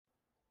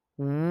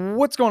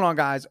What's going on,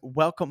 guys?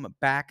 Welcome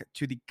back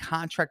to the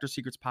Contractor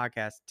Secrets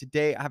Podcast.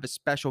 Today, I have a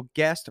special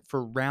guest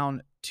for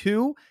round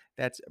two.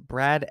 That's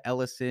Brad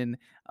Ellison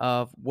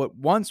of what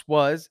once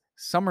was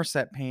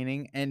Somerset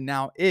Painting and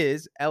now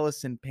is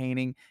Ellison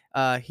Painting.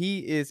 He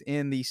is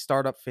in the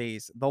startup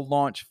phase, the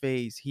launch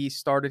phase. He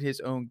started his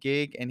own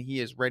gig and he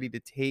is ready to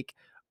take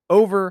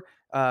over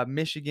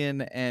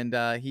Michigan, and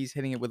he's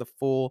hitting it with a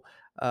full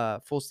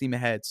steam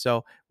ahead.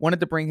 So, wanted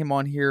to bring him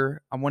on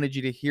here. I wanted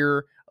you to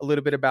hear a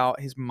little bit about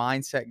his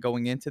mindset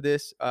going into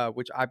this,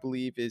 which I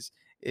believe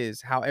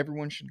is how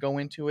everyone should go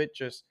into it,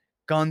 just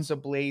guns a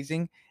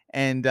blazing,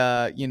 and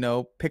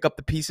pick up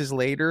the pieces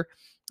later.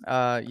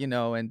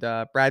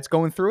 Brad's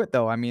going through it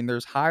though. I mean,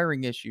 there's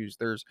hiring issues.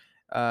 There's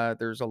a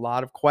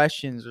lot of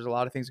questions. There's a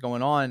lot of things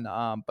going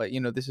on. But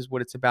this is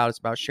what it's about. It's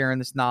about sharing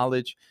this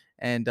knowledge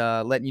and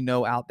letting you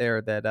know out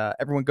there that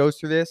everyone goes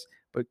through this,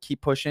 but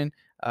keep pushing,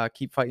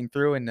 keep fighting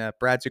through. And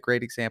Brad's a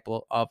great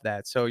example of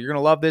that. So you're gonna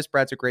love this.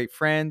 Brad's a great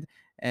friend.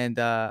 And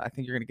I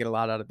think you're going to get a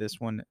lot out of this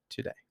one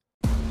today.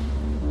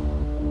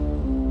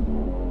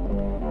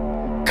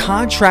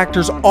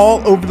 Contractors all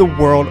over the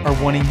world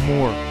are wanting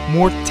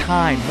more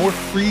time, more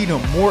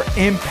freedom, more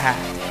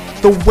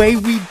impact. The way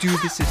we do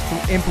this is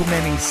through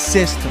implementing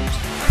systems,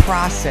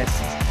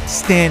 processes,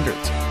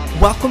 standards.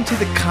 Welcome to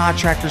the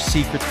Contractor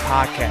Secrets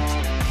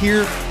Podcast.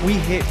 Here we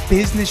hit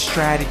business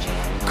strategy,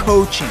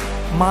 coaching,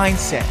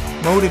 mindset,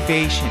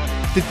 motivation,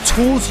 the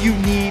tools you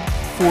need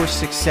for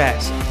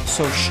success.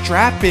 So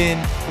strap in,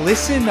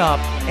 listen up,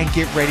 and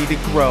get ready to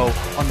grow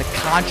on the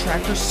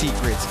Contractor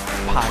Secrets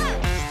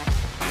Podcast.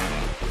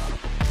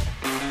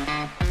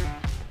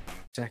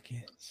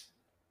 Seconds.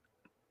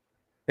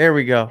 There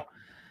we go.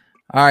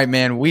 All right,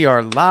 man. We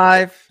are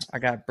live. I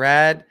got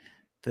Brad,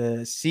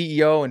 the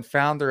CEO and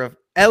founder of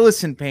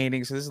Ellison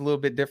Painting. So this is a little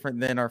bit different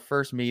than our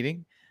first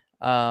meeting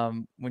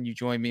when you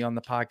joined me on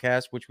the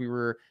podcast, which we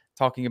were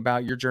talking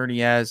about your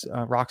journey as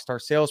a rockstar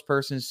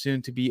salesperson,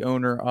 soon to be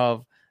owner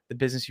of the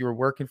business you were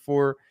working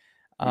for.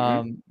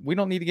 We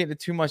don't need to get into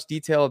too much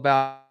detail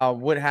about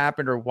what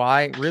happened or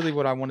why. Really,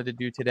 what I wanted to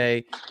do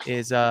today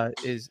is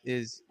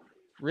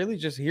really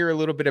just hear a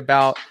little bit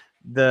about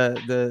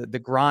the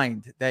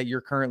grind that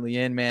you're currently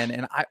in, man.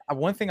 And I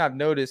one thing I've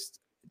noticed,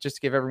 just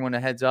to give everyone a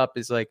heads up,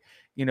 is like,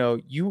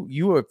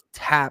 you have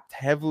tapped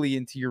heavily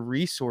into your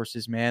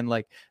resources, man.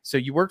 Like, so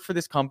you worked for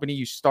this company,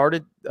 you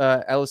started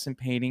Ellison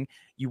Painting,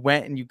 you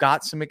went and you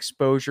got some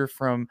exposure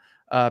from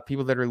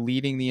people that are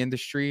leading the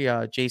industry,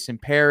 Jason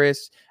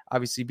Paris,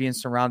 obviously being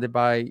surrounded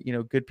by,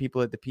 good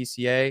people at the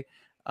PCA.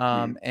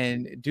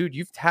 And dude,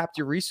 you've tapped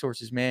your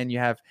resources, man. You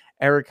have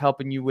Eric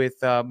helping you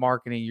with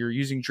marketing. You're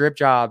using Drip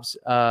Jobs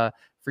for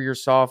your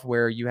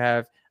software. You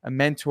have a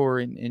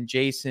mentor in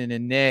Jason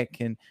and Nick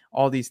and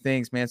all these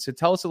things, man. So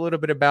tell us a little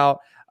bit about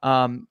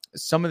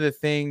some of the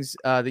things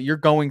that you're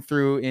going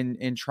through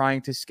in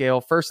trying to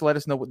scale. First, let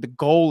us know what the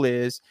goal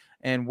is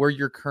and where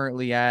you're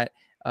currently at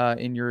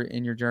in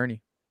your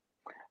journey.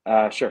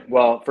 Sure.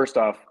 Well, first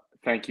off,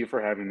 thank you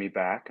for having me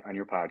back on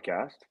your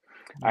podcast.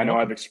 I know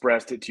I've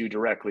expressed it to you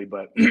directly,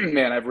 but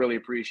man, I've really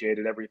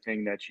appreciated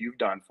everything that you've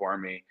done for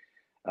me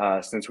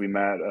since we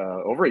met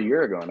over a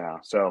year ago now.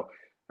 So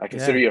I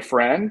consider you a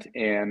friend,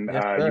 and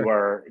you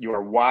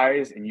are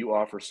wise, and you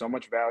offer so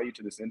much value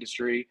to this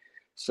industry.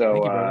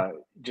 So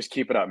just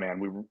keep it up,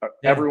 man.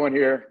 Everyone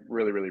here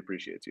really, really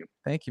appreciates you.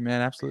 Thank you,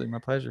 man. Absolutely, my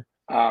pleasure.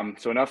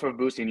 So enough of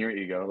boosting your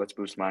ego. Let's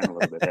boost mine a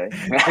little bit,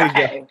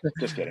 hey?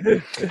 Just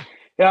kidding.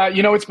 Yeah,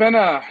 it's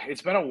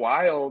been a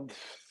wild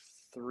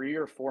 3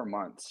 or 4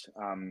 months.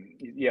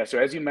 So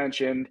as you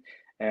mentioned,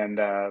 and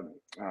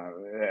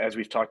as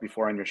we've talked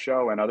before on your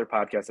show and other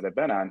podcasts that I've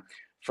been on,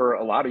 for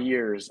a lot of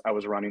years, I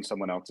was running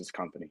someone else's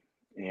company.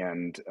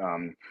 And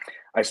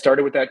I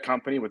started with that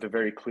company with a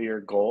very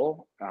clear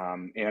goal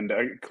and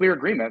a clear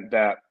agreement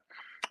that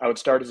I would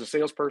start as a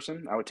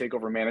salesperson, I would take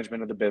over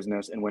management of the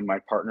business, and when my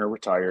partner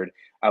retired,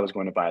 I was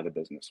going to buy the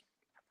business.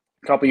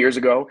 A couple of years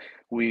ago,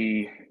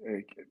 we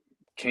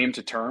came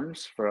to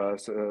terms for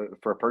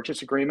a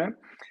purchase agreement.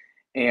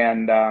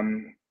 And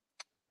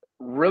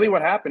really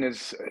what happened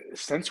is,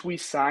 since we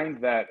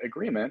signed that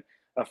agreement,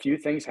 a few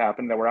things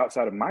happened that were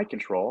outside of my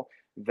control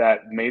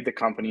that made the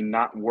company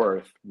not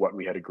worth what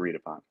we had agreed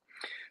upon.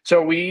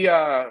 So we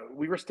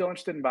were still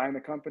interested in buying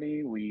the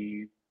company.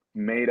 We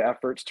made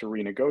efforts to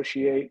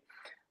renegotiate.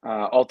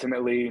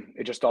 Ultimately,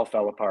 it just all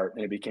fell apart,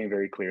 and it became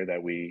very clear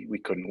that we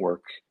couldn't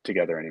work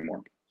together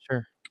anymore.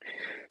 Sure.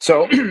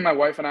 So my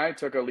wife and I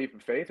took a leap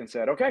of faith and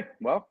said, okay,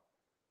 well,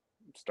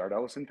 start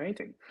Ellison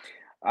Painting.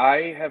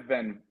 I have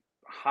been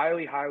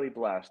highly, highly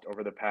blessed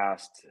over the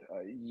past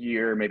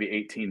year, maybe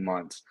 18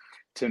 months,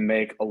 to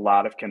make a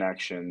lot of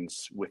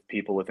connections with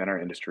people within our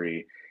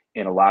industry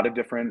in a lot of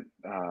different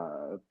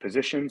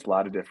positions, a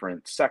lot of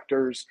different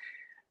sectors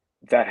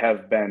that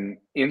have been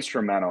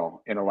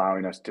instrumental in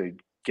allowing us to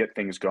get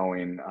things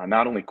going,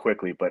 not only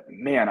quickly, but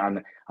man,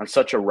 on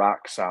such a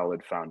rock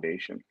solid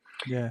foundation.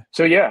 Yeah.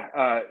 So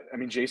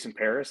Jason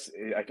Paris,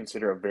 I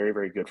consider a very,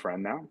 very good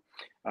friend now.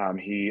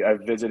 I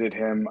visited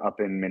him up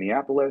in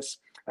Minneapolis.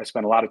 I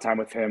spent a lot of time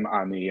with him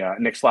on the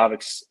Nick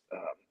Slavic's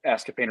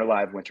Ask a Painter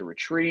Live Winter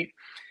Retreat.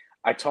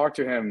 I talk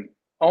to him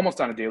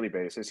almost on a daily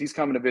basis. He's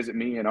coming to visit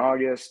me in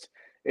August.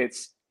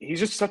 He's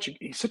just such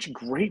a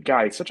great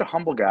guy. He's such a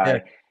humble Yeah.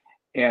 guy,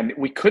 and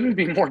we couldn't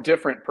be more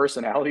different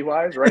personality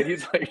wise, right?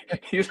 He's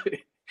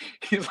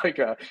like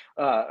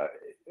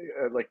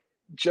like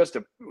just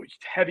a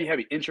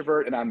heavy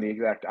introvert, and I'm the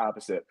exact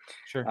opposite.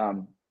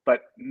 Sure.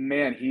 But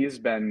man, he's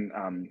been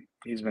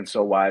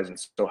so wise and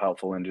so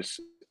helpful and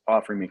just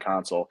offering me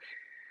counsel.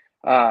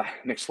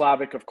 Nick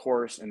Slavic, of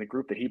course, and the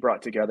group that he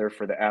brought together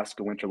for the Ask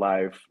a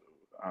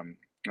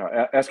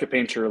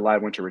Painter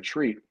Live Winter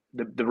Retreat.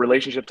 The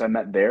relationships I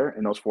met there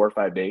in those 4 or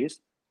 5 days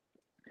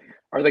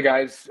are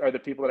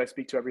the people that I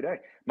speak to every day.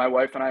 My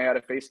wife and I had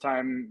a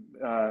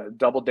FaceTime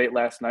double date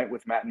last night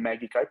with Matt and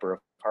Maggie Kuiper of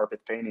Harpeth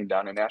Painting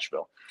down in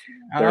Nashville.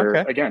 They're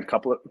again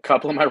couple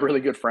of my really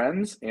good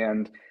friends,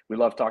 and we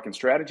love talking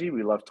strategy.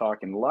 We love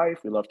talking life.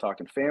 We love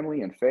talking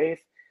family and faith.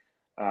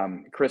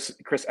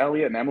 Chris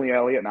Elliott and Emily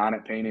Elliott and On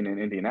It Painting in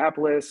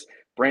Indianapolis.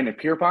 Brandon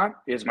Pierpont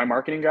is my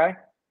marketing guy.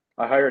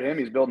 I hired him.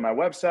 He's building my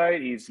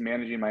website. He's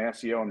managing my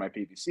SEO and my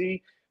PPC.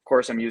 Of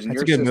course, I'm using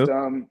your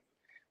system. Move.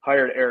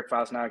 Hired Eric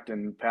Fosnacht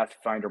and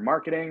Pathfinder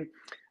Marketing.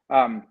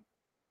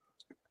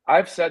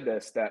 I've said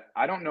this, that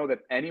I don't know that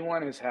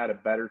anyone has had a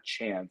better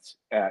chance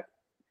at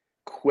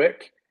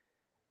quick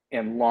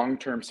and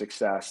long-term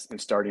success in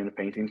starting a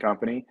painting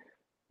company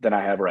than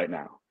I have right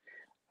now.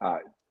 A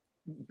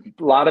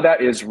lot of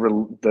that is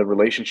the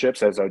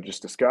relationships, as I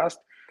just discussed,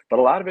 but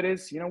a lot of it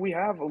is, we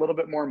have a little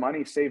bit more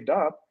money saved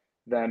up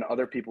than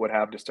other people would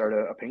have to start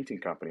a painting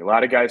company. A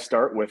lot of guys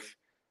start with,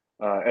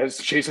 as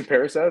Jason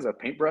Paris says, a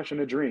paintbrush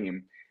and a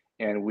dream,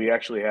 and we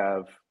actually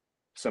have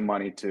some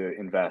money to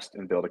invest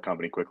and build a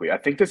company quickly. I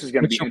think this is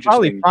going to be interesting. You'll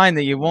probably find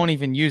that you won't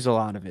even use a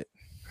lot of it.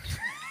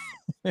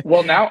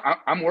 Well, now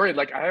I'm worried.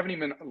 Like, I haven't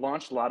even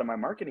launched a lot of my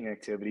marketing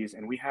activities,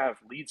 and we have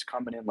leads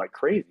coming in like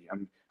crazy.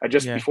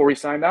 Before we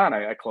signed on,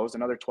 I closed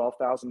another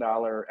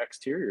 $12,000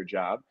 exterior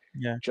job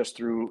just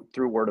through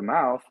word of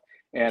mouth.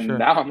 And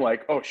now I'm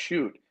like, oh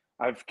shoot,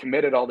 I've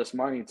committed all this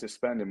money to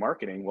spend in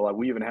marketing. Well,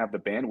 we even have the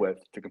bandwidth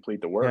to complete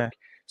the work. Yeah.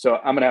 So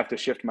I'm going to have to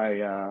shift my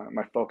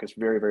my focus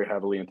very, very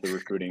heavily into the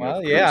recruiting.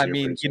 Well, yeah, I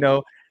mean,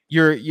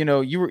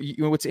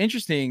 what's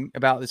interesting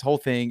about this whole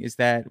thing is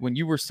that when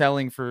you were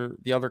selling for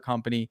the other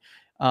company,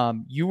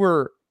 you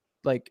were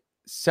like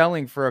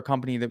selling for a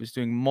company that was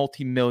doing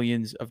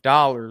multi-millions of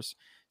dollars.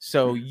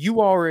 So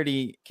you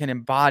already can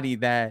embody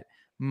that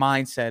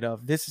mindset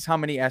of, this is how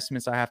many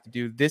estimates I have to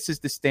do. This is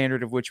the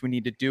standard of which we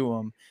need to do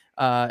them.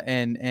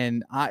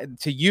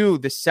 To you,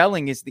 the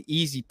selling is the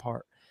easy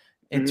part.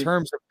 In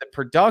terms of the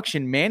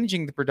production,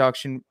 managing the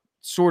production,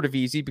 sort of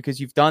easy because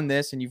you've done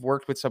this and you've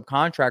worked with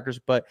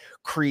subcontractors, but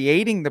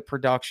creating the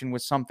production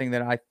was something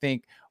that I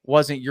think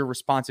wasn't your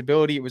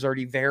responsibility. It was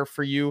already there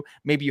for you.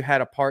 Maybe you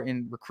had a part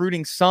in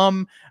recruiting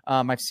some.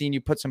 I've seen you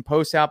put some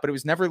posts out, but it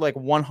was never like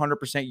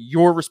 100%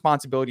 your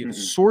responsibility to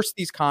source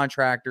these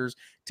contractors,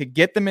 to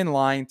get them in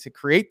line, to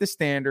create the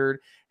standard.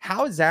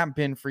 How has that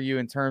been for you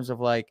in terms of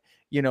like,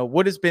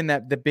 what has been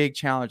the big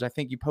challenge? I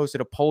think you posted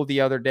a poll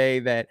the other day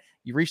that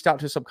you reached out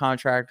to a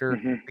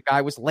subcontractor, the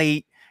guy was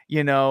late,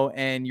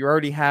 and you're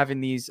already having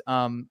these,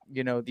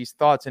 these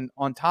thoughts. And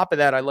on top of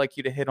that, I'd like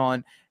you to hit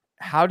on,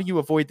 how do you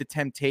avoid the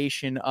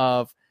temptation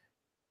of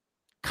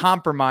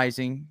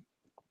compromising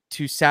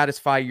to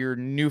satisfy your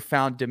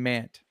newfound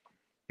demand?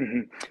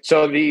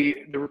 So the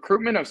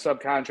recruitment of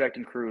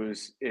subcontracting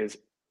crews is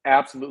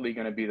absolutely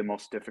going to be the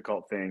most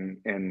difficult thing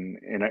in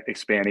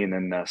expanding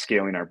and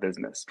scaling our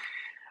business.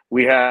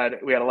 We had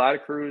a lot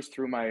of crews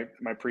through my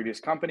previous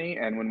company,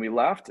 and when we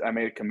left, I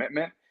made a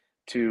commitment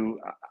to,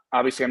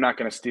 obviously I'm not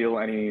going to steal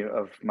any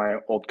of my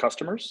old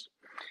customers,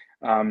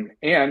 and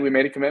we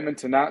made a commitment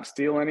to not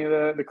steal any of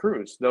the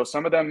crews, though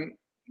some of them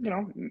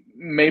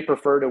may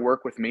prefer to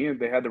work with me, and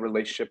they had the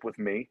relationship with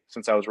me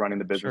since I was running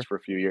the business for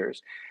a few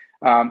years.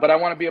 But I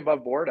want to be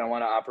above board. I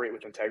want to operate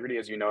with integrity.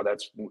 As you know,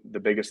 that's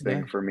the biggest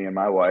thing for me and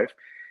my wife.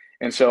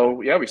 And so,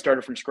 we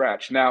started from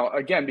scratch. Now,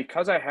 again,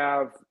 because I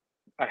have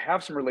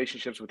some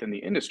relationships within the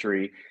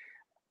industry,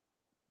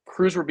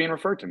 crews were being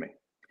referred to me.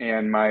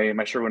 And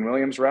my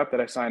Sherwin-Williams rep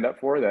that I signed up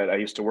for, that I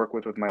used to work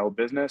with my old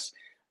business,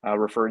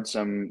 referred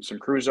some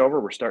crews over.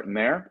 We're starting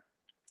there.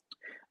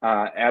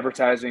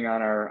 Advertising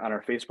on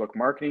our Facebook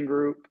marketing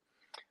group.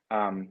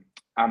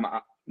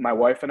 My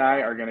wife and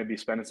I are going to be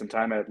spending some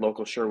time at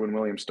local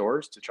Sherwin-Williams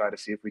stores to try to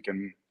see if we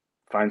can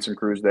find some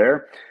crews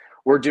there.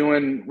 We're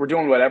doing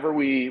whatever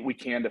we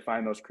can to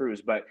find those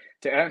crews. But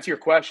to answer your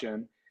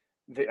question,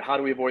 how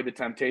do we avoid the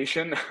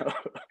temptation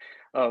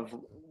of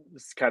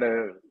kind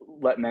of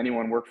letting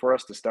anyone work for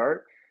us to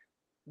start?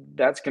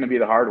 That's going to be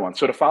the hard one.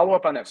 So to follow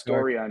up on that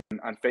story on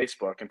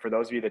Facebook, and for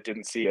those of you that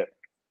didn't see it,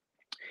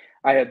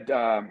 I had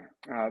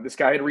this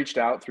guy had reached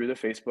out through the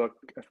Facebook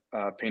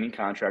painting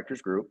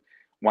contractors group,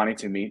 wanting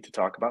to meet to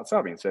talk about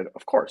subbing. Said,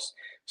 of course.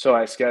 So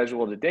I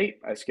scheduled a date,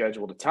 I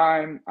scheduled a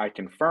time, I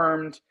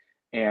confirmed,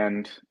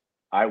 and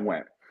I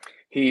went.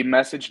 He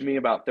messaged me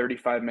about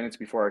 35 minutes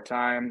before our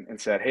time and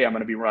said, hey, I'm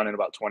going to be running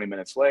about 20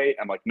 minutes late.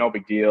 I'm like, no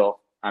big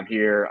deal. I'm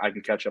here. I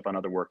can catch up on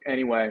other work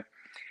anyway.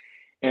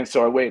 And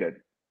so I waited,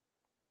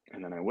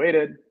 and then I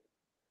waited,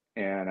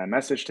 and I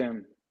messaged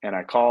him, and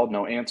I called,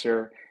 no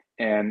answer.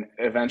 And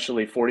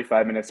eventually,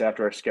 45 minutes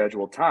after our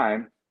scheduled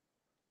time,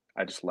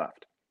 I just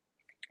left.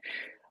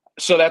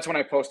 So that's when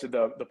I posted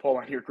the poll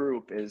on your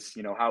group is,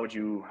 how would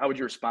you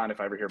respond if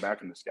I ever hear back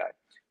from this guy?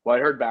 Well, I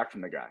heard back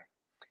from the guy,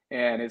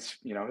 and his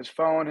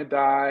phone had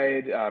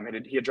died.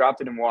 He had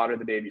dropped it in water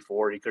the day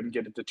before. He couldn't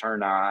get it to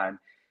turn on.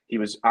 He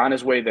was on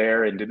his way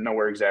there and didn't know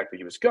where exactly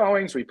he was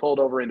going. So he pulled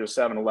over into a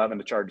 7-Eleven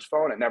to charge his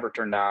phone. It never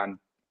turned on,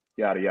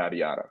 yada, yada,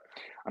 yada.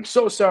 I'm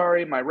so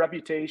sorry. My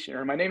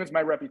name is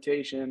my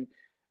reputation.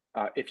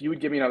 If you would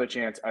give me another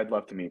chance, I'd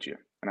love to meet you.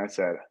 And I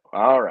said,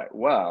 all right,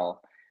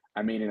 well,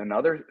 I'm meeting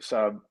another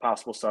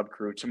possible sub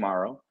crew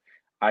tomorrow.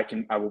 I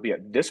will be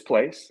at this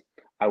place.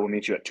 I will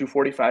meet you at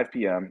 2:45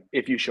 p.m.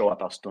 If you show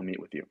up, I'll still meet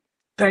with you.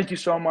 Thank you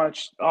so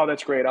much. Oh,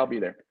 that's great. I'll be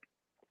there.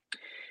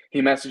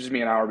 He messages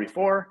me an hour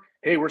before.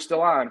 Hey, we're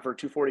still on for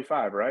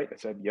 2:45, right? I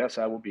said, yes,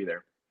 I will be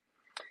there.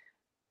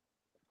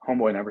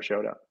 Homeboy never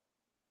showed up.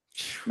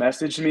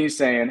 Messaged me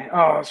saying,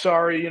 oh,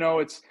 sorry,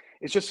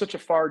 it's just such a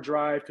far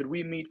drive. Could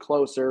we meet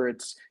closer?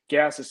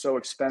 Gas is so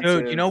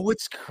expensive. Dude, you know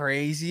what's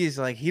crazy is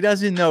like he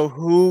doesn't know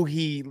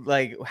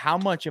how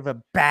much of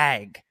a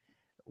bag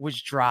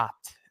was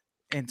dropped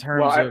in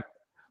terms of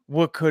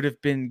what could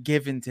have been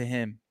given to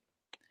him.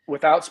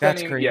 Without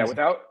spending,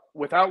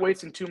 without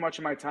wasting too much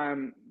of my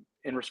time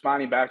in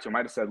responding back to him,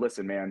 I just said,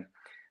 listen, man,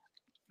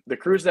 the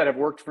crews that have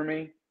worked for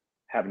me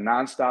have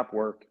nonstop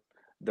work.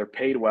 They're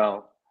paid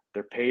well.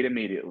 They're paid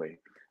immediately.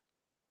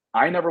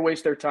 I never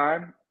waste their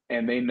time,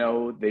 and they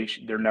know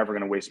they're never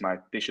going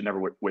to they should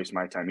never waste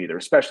my time either,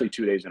 especially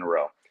 2 days in a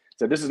row.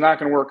 So this is not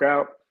going to work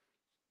out.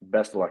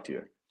 Best of luck to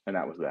you. And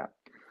that was that.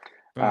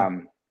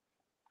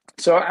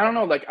 So I don't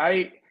know, like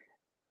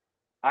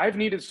I've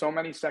needed so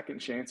many second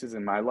chances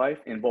in my life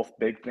in both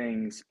big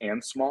things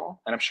and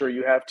small. And I'm sure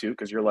you have too,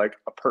 because you're like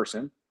a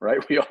person, right?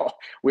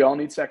 We all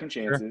need second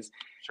chances.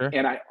 Sure.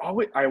 And I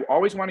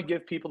always want to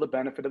give people the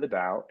benefit of the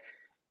doubt.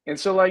 And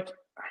so like,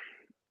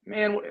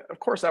 man, of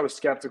course I was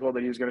skeptical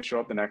that he was going to show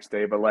up the next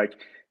day, but like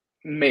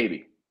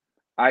maybe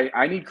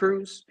I need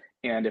crews.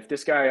 And if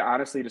this guy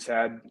honestly just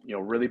had,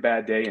 really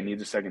bad day and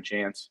needs a second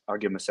chance, I'll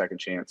give him a second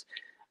chance.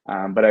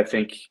 But I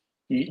think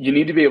you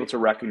need to be able to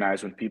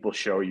recognize when people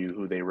show you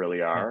who they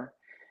really are.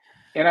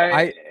 And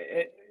I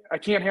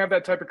can't have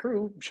that type of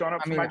crew showing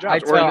up for my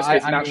jobs, or in this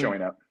case, not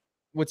showing up.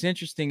 What's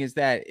interesting is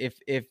that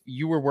if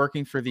you were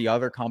working for the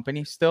other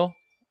company still,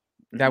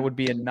 that would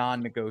be a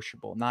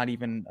non-negotiable, not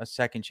even a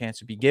second chance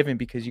to be given,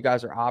 because you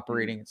guys are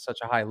operating at such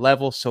a high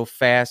level so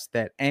fast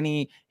that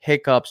any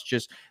hiccups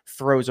just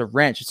throws a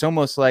wrench. It's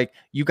almost like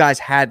you guys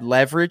had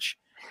leverage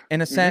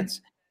in a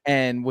sense.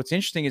 And what's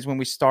interesting is when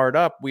we start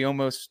up, we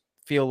almost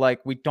feel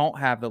like we don't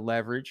have the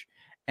leverage.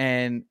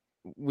 And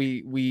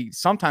we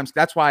sometimes,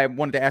 that's why I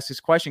wanted to ask this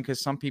question,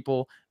 because some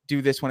people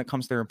do this when it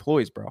comes to their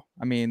employees, bro.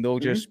 I mean, they'll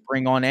just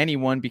bring on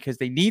anyone because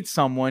they need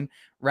someone,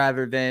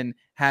 rather than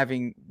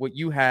having what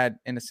you had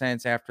in a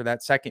sense after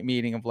that second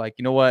meeting of like,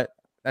 you know what,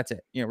 that's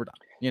it. We're done.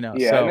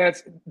 Yeah, so and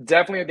that's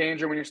definitely a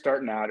danger when you're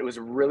starting out. It was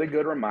a really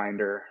good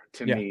reminder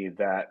to me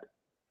that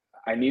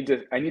I need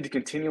to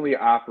continually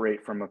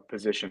operate from a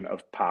position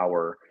of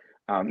power.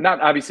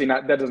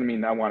 That doesn't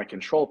mean I want to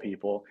control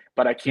people,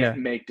 but I can't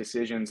make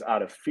decisions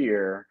out of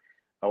fear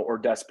or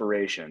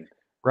desperation.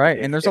 Right.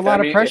 And there's a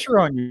lot of pressure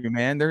on you,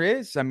 man. There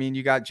is. I mean,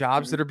 you got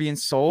jobs that are being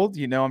sold,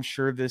 I'm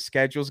sure the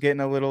schedule's getting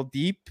a little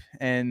deep,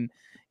 and,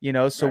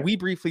 so we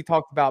briefly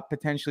talked about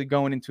potentially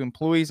going into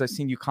employees. I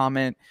seen you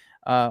comment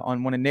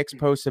on one of Nick's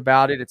posts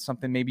about it. It's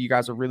something maybe you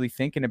guys are really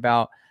thinking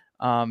about.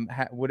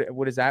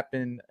 What has that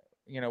been,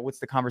 what's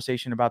the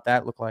conversation about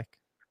that look like?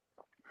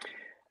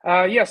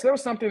 Yes, that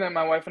was something that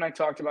my wife and I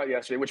talked about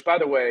yesterday, which, by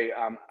the way,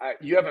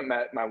 you haven't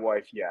met my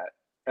wife yet.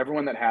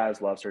 Everyone that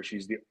has loves her.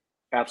 She's the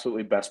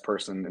absolutely best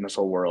person in this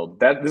whole world.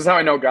 This is how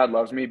I know God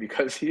loves me,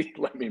 because he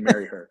let me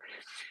marry her.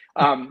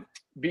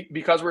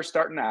 Because we're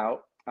starting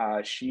out,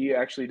 she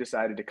actually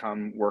decided to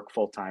come work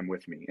full time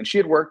with me, and she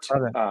had worked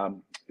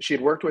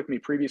with me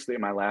previously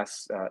at my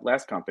last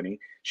company.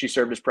 She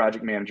served as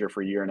project manager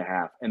for a year and a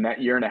half, and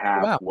that year and a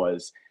half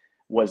was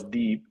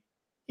the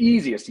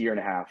easiest year and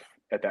a half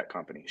at that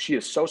company. She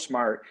is so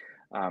smart.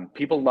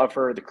 People love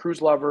her. The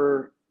crews love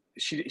her.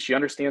 She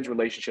understands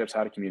relationships,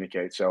 how to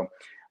communicate. So,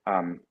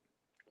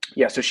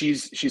 so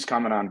she's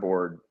coming on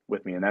board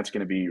with me, and that's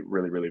going to be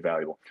really, really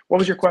valuable. What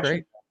was your question?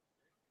 Great.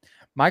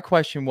 My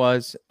question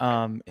was,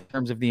 in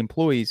terms of the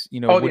employees, the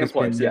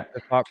employees, the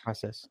thought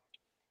process?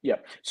 Yeah.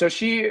 So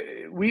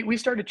we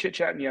started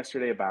chit-chatting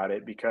yesterday about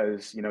it,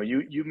 because,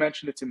 you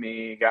mentioned it to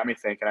me, got me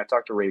thinking. I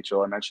talked to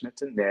Rachel. I mentioned it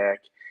to Nick.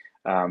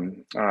 I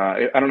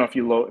don't know if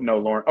you know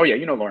Lauren. Oh yeah,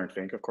 you know Lauren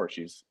Fink. Of course,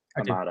 she's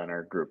out on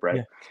our group, right?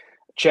 Yeah.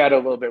 Chatted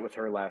a little bit with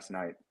her last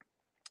night.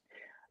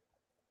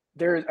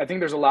 I think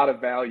there's a lot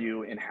of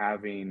value in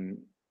having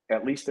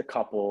at least a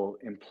couple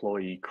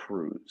employee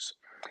crews.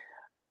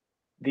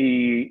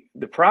 The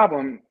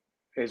problem,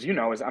 as you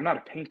know, is I'm not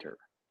a painter.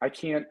 I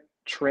can't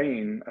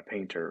train a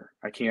painter.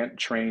 I can't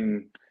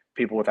train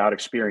people without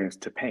experience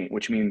to paint,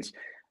 which means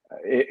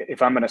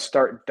if I'm going to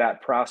start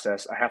that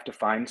process, I have to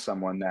find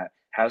someone that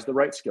has the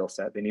right skill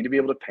set. They need to be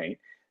able to paint.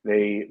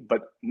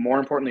 But more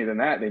importantly than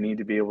that, they need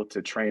to be able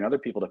to train other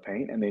people to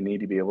paint, and they need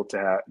to be able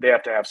to they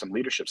have to have some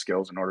leadership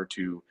skills in order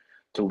to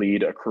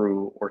lead a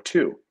crew or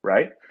two,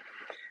 right?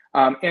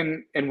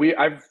 And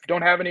I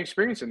don't have any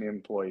experience in the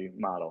employee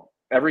model.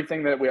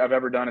 Everything that I've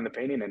ever done in the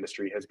painting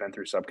industry has been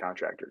through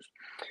subcontractors.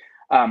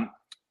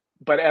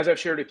 But as I've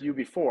shared with you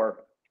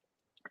before,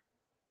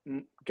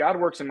 God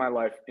works in my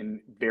life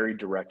in very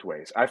direct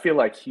ways. I feel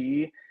like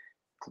he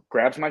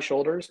grabs my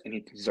shoulders and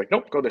he's like,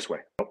 nope, go this way.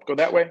 Nope, go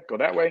that way. Go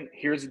that way.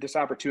 Here's this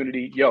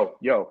opportunity. Yo,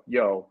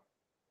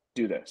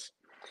 do this.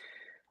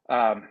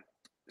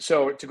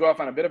 So to go off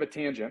on a bit of a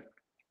tangent,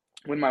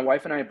 when my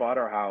wife and I bought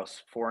our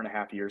house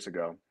 4.5 years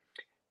ago,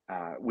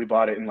 we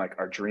bought it in like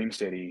our dream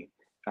city.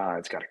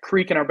 It's got a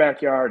creek in our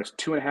backyard. It's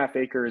 2.5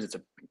 acres. It's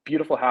a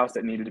beautiful house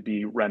that needed to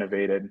be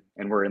renovated,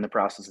 and we're in the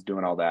process of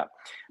doing all that.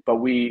 But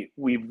we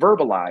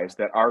verbalized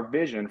that our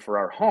vision for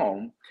our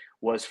home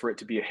was for it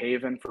to be a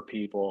haven for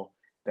people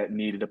that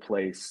needed a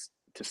place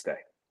to stay.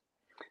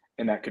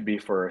 And that could be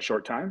for a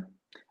short time,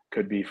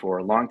 could be for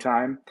a long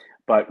time.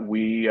 But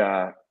we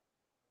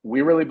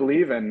really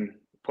believe in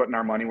putting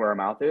our money where our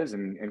mouth is,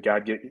 and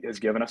God has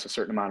given us a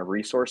certain amount of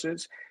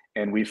resources,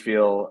 and we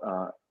feel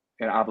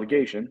an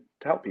obligation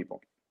to help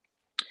people.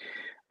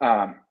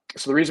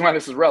 So the reason why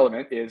this is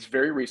relevant is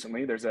very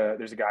recently there's a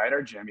guy at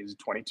our gym. He's a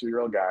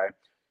 22-year-old guy,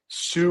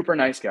 super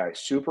nice guy,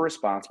 super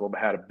responsible, but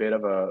had a bit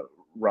of a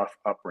rough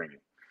upbringing.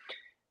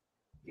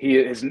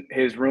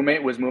 His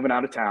roommate was moving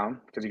out of town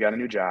because he got a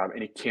new job,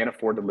 and he can't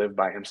afford to live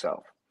by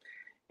himself.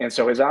 And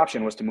so his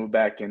option was to move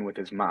back in with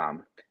his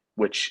mom,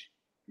 which,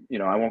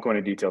 I won't go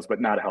into details,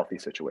 but not a healthy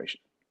situation.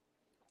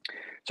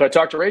 So I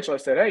talked to Rachel. I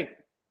said, hey,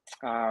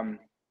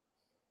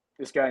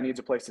 this guy needs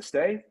a place to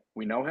stay.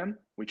 We know him.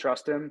 We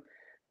trust him.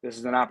 This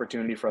is an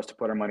opportunity for us to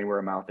put our money where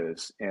our mouth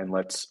is, and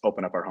let's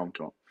open up our home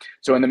to him.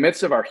 So in the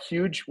midst of our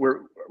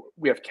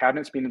we have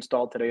cabinets being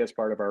installed today as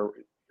part of our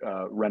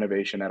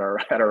renovation at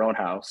our own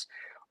house.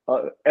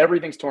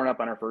 Everything's torn up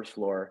on our first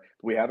floor.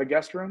 We have a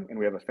guest room and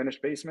we have a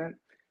finished basement.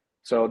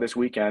 So this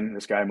weekend,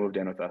 this guy moved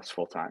in with us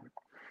full time.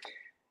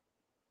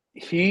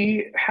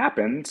 He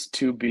happens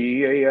to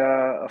be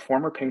a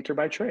former painter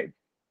by trade.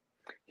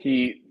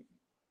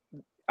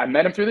 I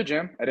met him through the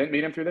gym. I didn't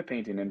meet him through the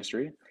painting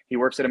industry. He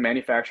works at a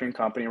manufacturing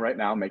company right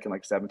now, making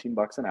like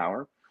 $17 an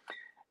hour.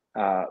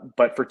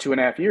 But for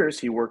 2.5 years,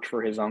 he worked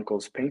for his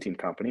uncle's painting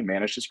company,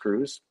 managed his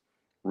crews,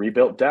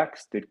 rebuilt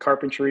decks, did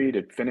carpentry,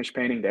 did finish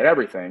painting, did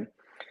everything.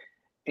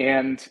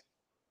 And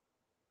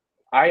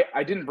I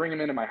didn't bring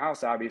him into my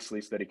house,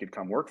 obviously, so that he could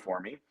come work for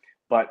me.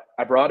 But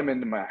I brought him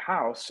into my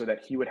house so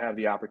that he would have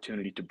the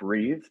opportunity to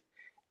breathe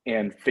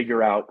and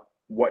figure out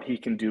what he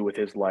can do with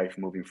his life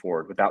moving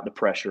forward without the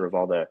pressure of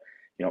all the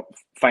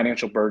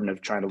financial burden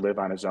of trying to live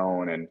on his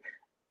own, and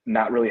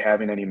not really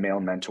having any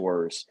male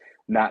mentors,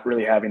 not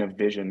really having a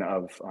vision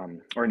of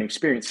or an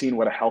experience seeing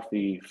what a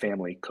healthy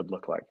family could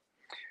look like.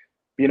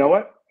 But you know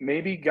what?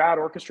 Maybe God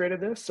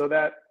orchestrated this so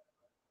that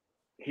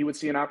he would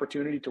see an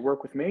opportunity to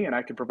work with me, and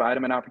I could provide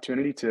him an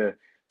opportunity to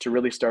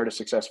really start a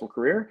successful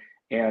career.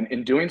 And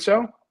in doing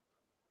so,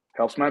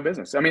 helps my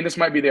business. I mean, this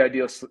might be the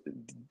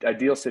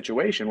ideal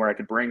situation where I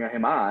could bring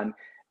him on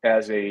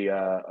as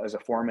a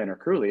foreman or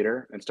crew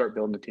leader and start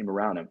building a team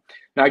around him.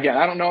 Now, again,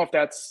 I don't know if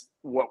that's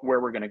where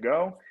we're going to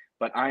go,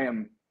 but I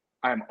am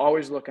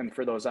always looking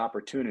for those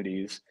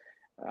opportunities,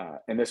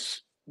 and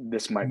this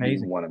might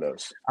Amazing. Be one of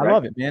those. Right? I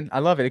love it, man. I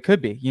love it. It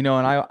could be, and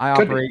I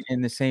operate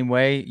in the same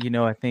way.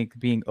 I think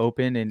being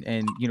open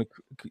and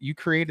you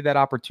created that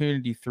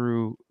opportunity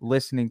through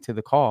listening to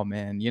the call,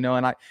 man. And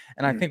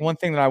I think one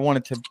thing that I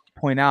wanted to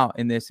point out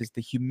in this is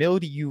the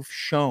humility you've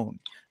shown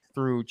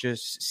through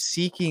just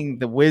seeking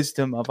the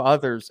wisdom of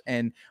others.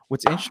 And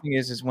what's interesting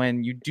is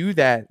when you do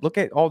that, look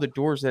at all the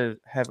doors that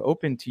have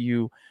opened to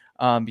you,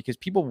 because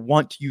people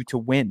want you to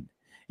win.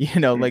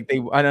 Like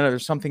I don't know,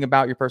 there's something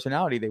about your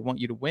personality. They want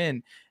you to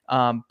win.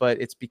 But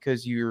it's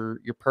because you're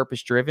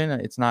purpose driven.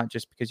 It's not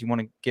just because you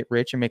want to get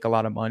rich and make a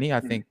lot of money.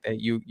 I think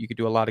that you could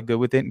do a lot of good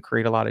with it and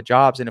create a lot of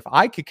jobs. And if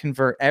I could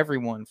convert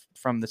everyone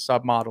from the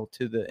sub model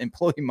to the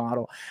employee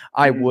model,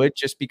 I would,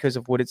 just because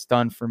of what it's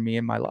done for me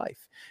in my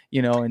life,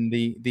 and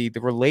the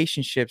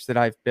relationships that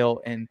I've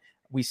built. And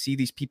we see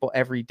these people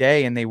every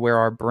day, and they wear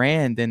our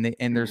brand, and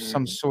there's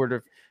some sort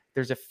of,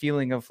 there's a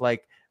feeling of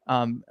like,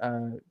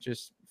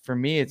 just, for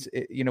me,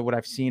 what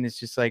I've seen is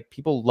just like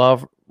people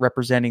love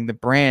representing the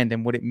brand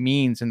and what it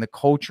means and the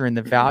culture and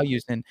the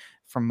values. And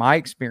from my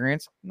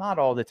experience, not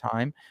all the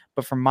time,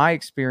 but from my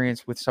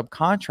experience with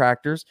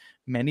subcontractors,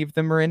 many of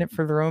them are in it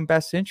for their own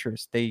best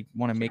interest. They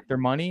want to make their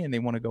money and they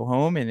want to go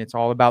home, and it's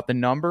all about the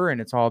number,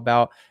 and it's all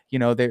about,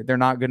 they're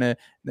not going to,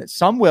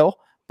 some will,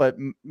 but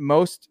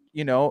most,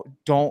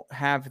 don't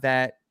have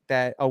that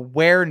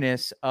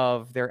awareness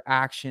of their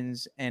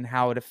actions and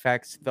how it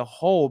affects the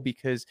whole,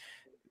 because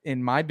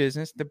in my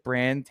business, the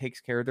brand takes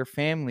care of their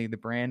family. The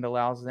brand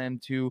allows them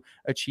to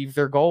achieve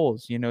their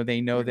goals. You know,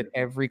 they know that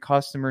every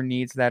customer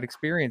needs that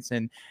experience.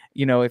 And,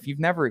 you know, if you've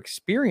never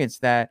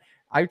experienced that,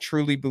 I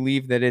truly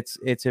believe that it's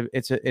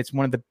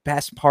one of the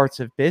best parts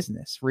of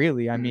business,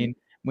 really. I mean,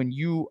 when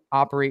you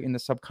operate in the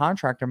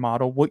subcontractor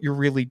model, what you're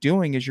really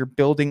doing is you're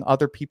building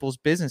other people's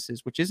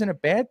businesses, which isn't a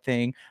bad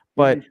thing.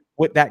 But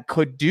what that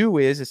could do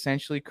is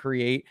essentially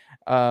create,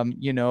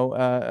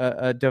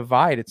 a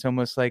divide. It's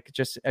almost like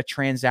just a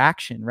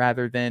transaction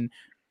rather than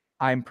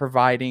I'm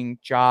providing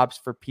jobs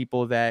for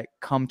people that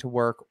come to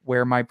work,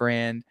 wear my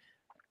brand,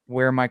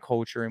 wear my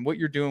culture. And what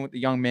you're doing with the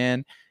young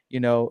man, you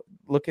know,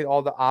 look at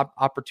all the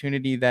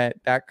opportunity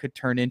that could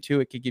turn into.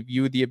 It could give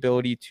you the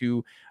ability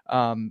to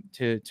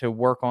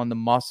work on the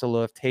muscle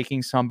of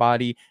taking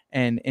somebody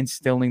and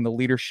instilling the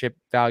leadership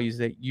values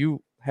that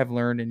you have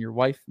learned and your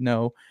wife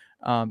know,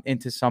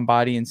 into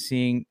somebody, and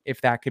seeing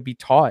if that could be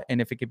taught. And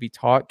if it could be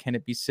taught, can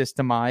it be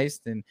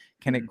systemized, and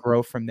can it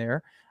grow from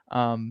there?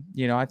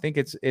 I think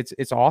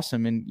it's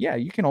awesome. And yeah,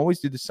 you can always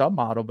do the sub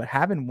model, but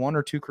having one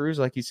or two crews,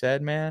 like you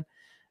said, man,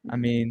 I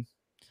mean,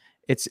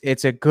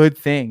 it's a good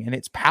thing, and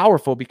it's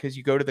powerful because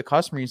you go to the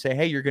customer and you say,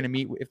 hey, you're going to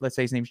meet, if let's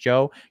say his name's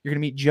Joe, you're going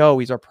to meet Joe.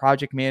 He's our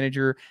project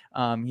manager.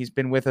 He's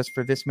been with us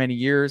for this many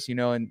years,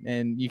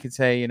 and you can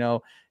say,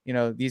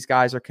 these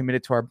guys are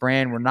committed to our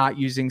brand. We're not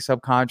using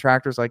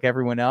subcontractors like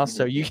everyone else.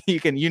 So you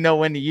can,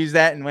 when to use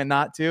that and when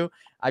not to.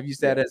 I've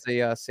used that as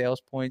a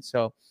sales point.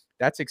 So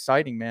that's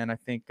exciting, man. I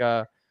think,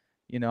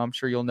 I'm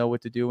sure you'll know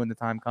what to do when the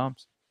time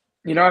comes.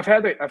 I've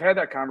had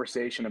that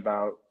conversation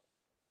about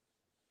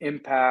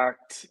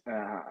impact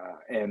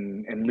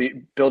and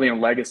building a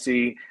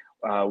legacy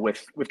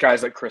with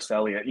guys like Chris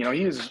Elliott.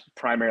 He's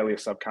primarily a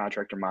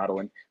subcontractor model,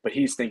 but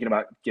he's thinking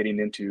about getting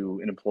into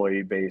an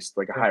employee based,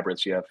 like a hybrid.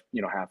 So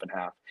you have half and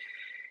half.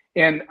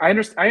 And I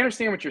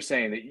understand what you're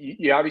saying, that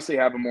you obviously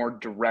have a more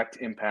direct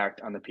impact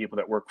on the people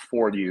that work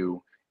for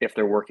you if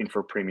they're working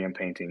for Premium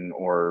Painting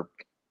or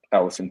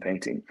Ellison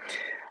Painting.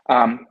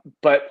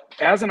 But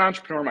as an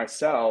entrepreneur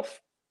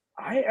myself,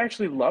 I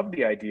actually love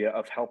the idea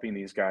of helping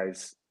these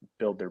guys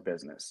build their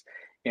business.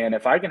 And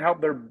if I can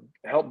help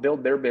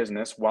build their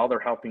business while they're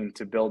helping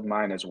to build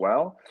mine as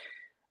well,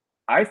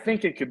 I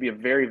think it could be a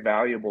very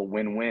valuable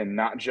win-win,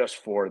 not just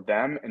for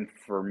them and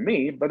for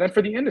me, but then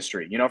for the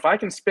industry. If I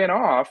can spin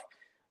off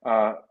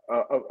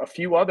a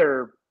few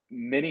other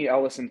mini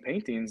Ellison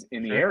Paintings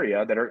in the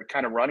area that are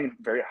kind of running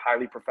very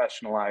highly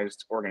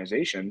professionalized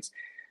organizations,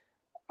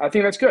 I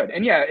think that's good.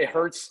 And yeah, it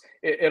hurts.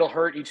 It'll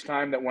hurt each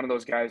time that one of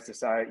those guys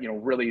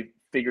really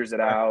figures it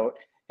out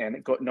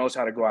and knows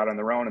how to go out on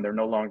their own, and they're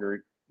no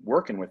longer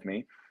working with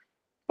me.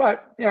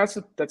 But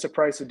that's a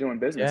price of doing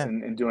business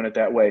and doing it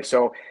that way.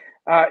 So,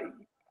 I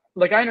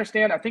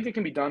understand. I think it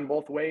can be done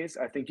both ways.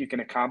 I think you can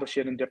accomplish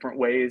it in different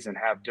ways and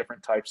have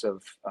different types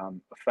of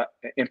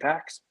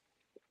impacts.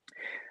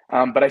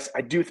 But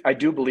I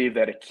do believe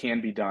that it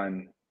can be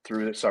done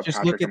through the subcontractor.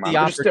 Just look at the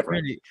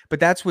opportunity. But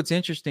that's what's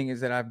interesting,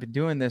 is that I've been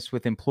doing this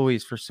with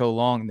employees for so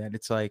long that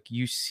it's like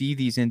you see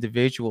these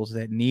individuals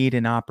that need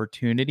an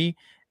opportunity,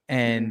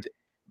 and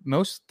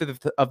most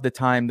of the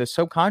time the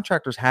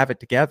subcontractors have it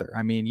together.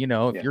 I mean,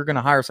 if you're going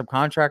to hire a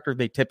subcontractor,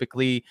 they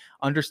typically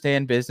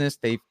understand business.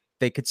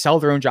 They could sell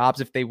their own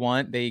jobs if they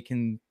want. They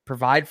can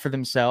provide for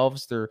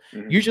themselves. They're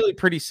usually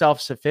pretty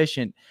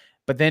self-sufficient.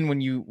 But then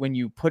when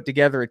you put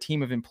together a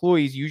team of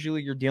employees,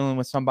 usually you're dealing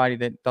with somebody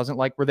that doesn't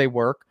like where they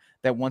work,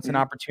 that wants an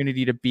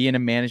opportunity to be in a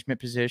management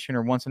position,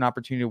 or wants an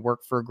opportunity to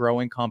work for a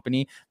growing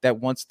company, that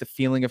wants the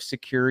feeling of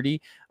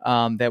security,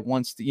 that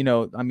wants to,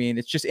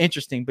 it's just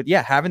interesting. But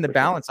yeah, having the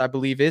balance, I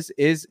believe, is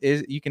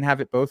you can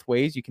have it both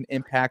ways. You can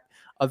impact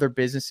other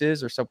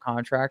businesses or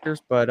subcontractors,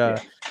 but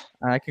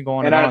I can go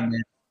on and on,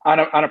 man.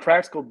 On a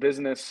practical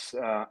business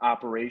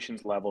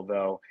operations level,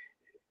 though,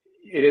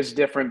 it is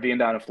different being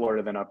down in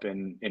Florida than up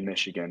in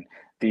Michigan.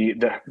 The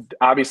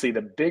obviously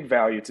the big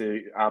value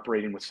to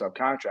operating with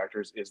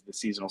subcontractors is the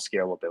seasonal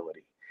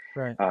scalability.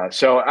 Right.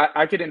 So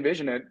I could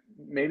envision it.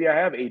 Maybe I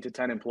have 8 to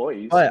 10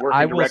 employees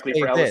working directly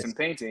for Ellison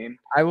Painting.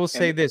 I will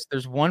say this: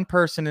 there's one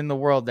person in the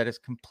world that has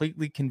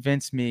completely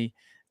convinced me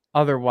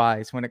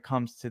otherwise when it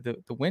comes to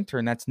the winter,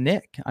 and that's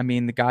Nick. I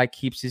mean, the guy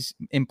keeps his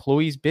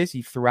employees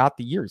busy throughout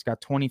the year. He's got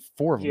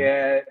 24 of them.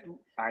 Yeah,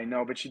 I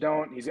know, but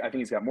I think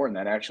he's got more than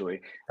that,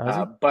 actually.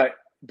 But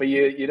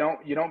you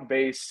don't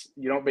base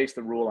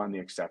the rule on the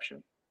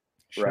exception,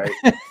 right?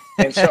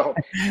 And so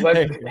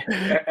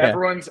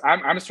everyone's.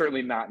 I'm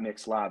certainly not Nick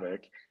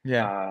Slavic,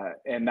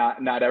 and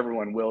not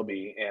everyone will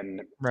be.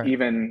 And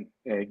even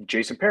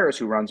Jason Paris,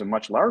 who runs a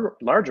much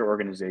larger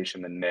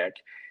organization than Nick,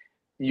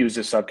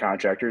 uses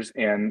subcontractors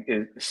and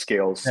it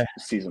scales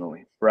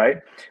seasonally, right?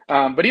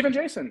 But even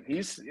Jason,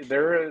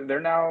 they're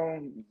now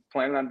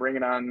planning on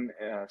bringing on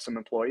some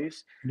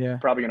employees.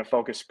 Probably going to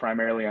focus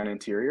primarily on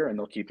interior, and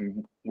they'll keep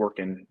them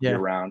working year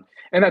round.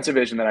 And that's a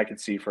vision that I could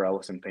see for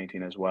Ellison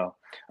Painting as well.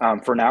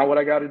 For now, what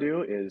I got to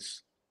do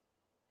is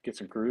get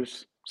some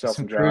crews, sell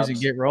some jobs,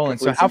 and get rolling.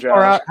 So how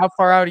far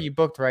out are you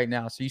booked right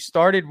now? So you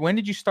started. When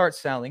did you start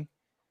selling?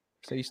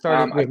 So you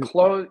started I with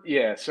closed,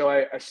 yeah. So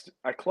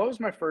I closed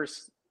my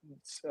first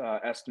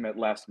estimate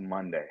last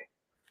Monday.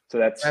 So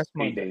that's last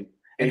Monday.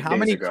 And eight how days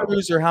many ago.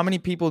 crews or how many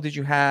people did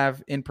you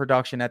have in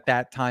production at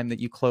that time that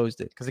you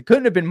closed it? Because it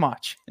couldn't have been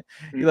much.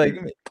 You like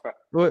Mm-mm. I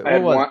what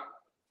had was it? one.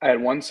 I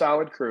had one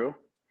solid crew.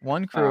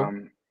 One crew?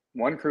 Um,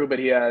 One crew, but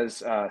he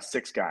has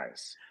 6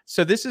 guys.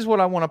 So this is what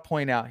I want to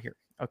point out here,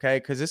 okay?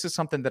 Because this is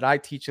something that I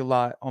teach a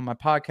lot on my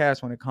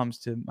podcast when it comes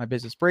to my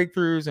business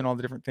breakthroughs and all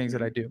the different things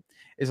that I Mhm. do.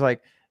 Is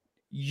like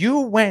you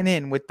went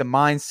in with the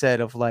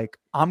mindset of like,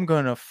 I'm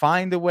gonna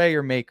find a way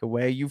or make a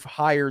way. You've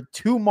hired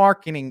 2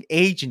 marketing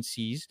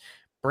agencies,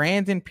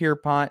 Brandon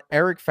Pierpont,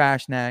 Eric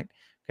Fashnack.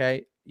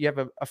 Okay, you have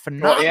a Well, and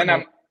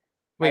phenomenal.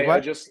 Wait, what?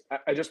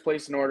 I just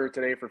placed an order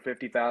today for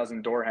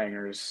 50,000 door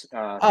hangers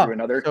Oh, through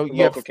another so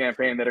you have local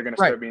campaign that are going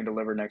to right. start being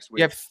delivered next You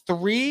week. have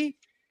 3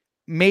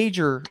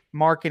 major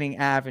marketing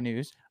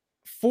avenues,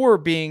 4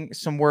 being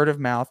some word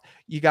of mouth.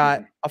 You got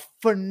Mhm. a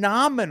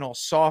phenomenal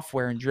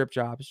software in Drip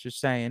Jobs.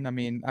 Just saying. I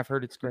mean, I've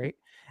heard it's great.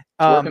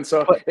 But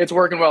It's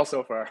working well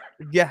so far.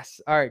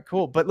 yes, all right,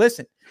 cool. But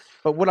listen,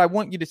 but what I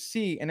want you to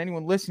see, and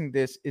anyone listening to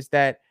this, is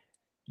that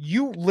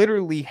you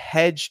literally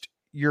hedged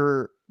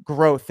your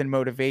growth and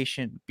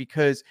motivation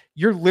because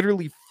you're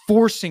literally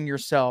forcing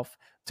yourself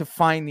to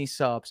find these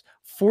subs,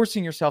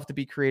 forcing yourself to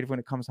be creative when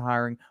it comes to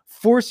hiring,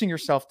 forcing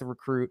yourself to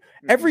recruit.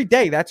 Every Mhm.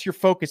 day, that's your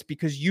focus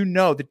because you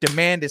know the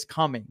demand is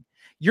coming.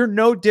 You're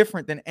no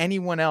different than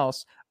anyone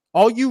else.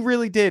 All you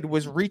really did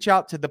was reach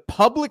out to the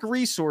public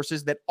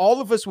resources that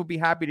all of us would be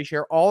happy to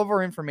share all of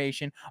our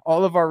information,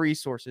 all of our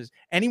resources.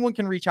 Anyone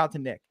can reach out to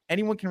Nick.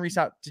 Anyone can reach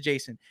out to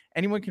Jason.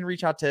 Anyone can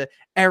reach out to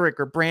Eric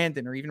or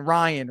Brandon or even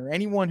Ryan or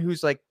anyone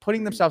who's like putting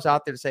Mhm. themselves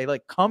out there to say,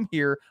 like, come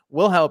here,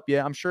 we'll help you.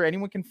 I'm sure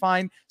anyone can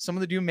find someone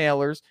to do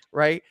mailers,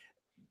 right?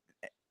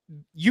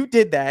 You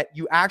did that.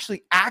 You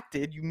actually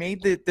acted. You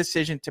made the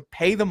decision to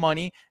pay the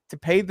money, to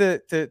pay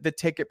the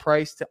ticket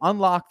price, to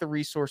unlock the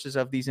resources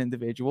of these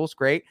individuals.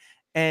 Great.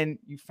 And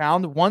you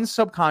found one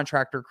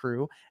subcontractor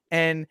crew,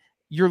 and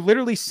you're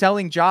literally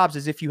selling jobs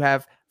as if you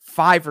have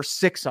 5 or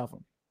 6 of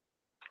them.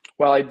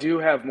 Well, I do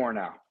have more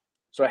now.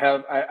 So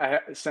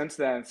since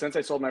then, since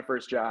I sold my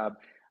first job,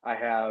 I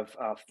have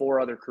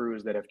 4 other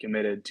crews that have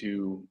committed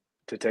to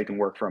taking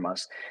work from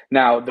us.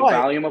 Now, the But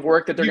volume of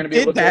work that they're you going to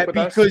be able did to take that with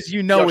us, because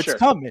you yo, know it's sure,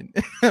 coming.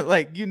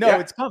 Like, you know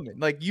yeah. it's coming.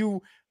 Like,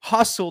 you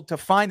hustled to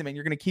find them and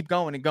you're going to keep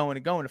going and going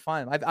and going to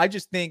find them. I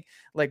just think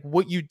like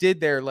what you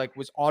did there like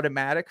was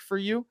automatic for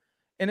you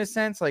in a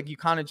sense. Like you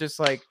kind of just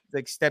like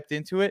stepped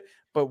into it.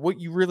 But what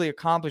you really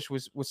accomplished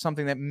was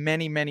something that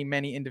many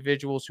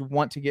individuals who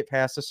want to get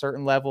past a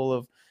certain level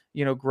of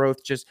growth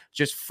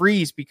just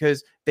freeze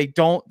because they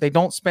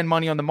don't spend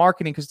money on the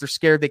marketing because they're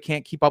scared they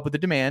can't keep up with the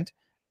demand,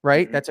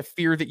 right? Hmm. That's a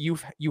fear that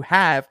you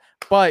have,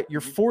 but you're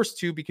Hmm. forced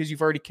to because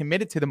you've already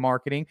committed to the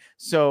marketing.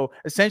 So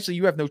essentially,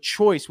 you have no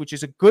choice, which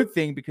is a good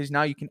thing because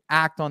now you can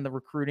act on the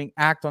recruiting,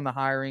 act on the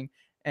hiring,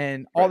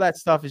 and all Right. that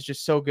stuff is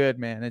just so good,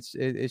 man.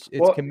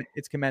 Well,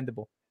 It's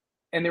commendable.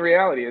 and the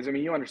reality is, I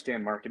mean, you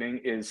understand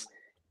marketing is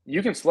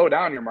you can slow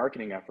down your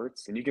marketing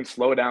efforts and you can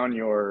slow down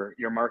your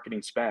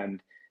marketing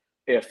spend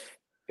if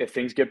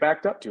things get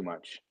backed up too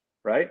much,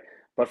 right?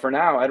 But for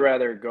now, I'd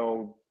rather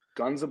go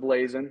guns a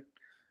blazing,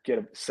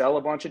 sell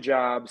a bunch of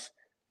jobs,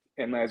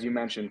 and as you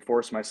mentioned,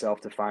 force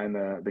myself to find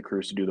the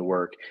crews to do the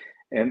work.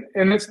 And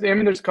it's, I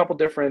mean, there's a couple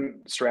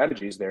different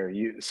strategies there.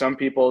 Some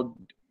people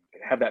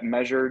have that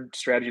measured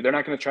strategy. They're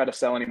not going to try to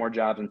sell any more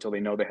jobs until they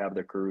know they have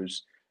their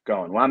crews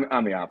going. Well,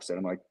 I'm the opposite.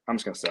 I'm like, I'm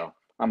just going to sell.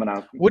 I'm going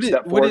to What is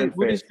step what forward is in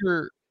what is faith.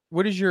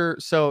 your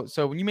so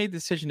when you made the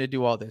decision to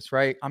do all this,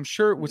 right? I'm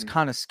sure it was Mhm.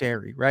 kind of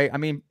scary, right? I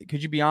mean,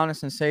 could you be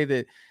honest and say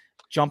that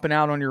jumping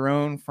out on your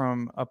own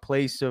from a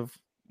place of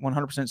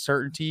 100%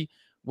 certainty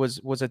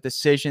was a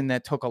decision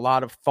that took a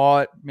lot of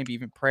thought, maybe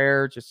even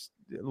prayer? Just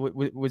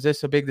was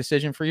this a big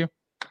decision for you?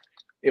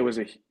 It was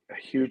a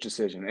huge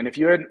decision. And if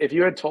you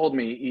had told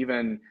me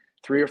even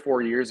 3 or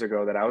 4 years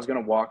ago that I was going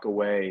to walk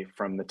away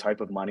from the type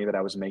of money that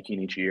I was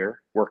making each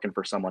year working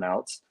for someone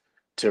else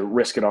to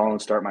risk it all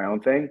and start my own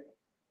thing,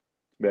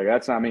 be like,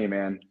 that's not me,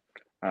 man.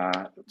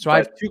 So I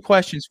have But two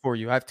questions for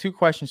you. I have two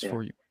questions yeah.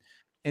 for you.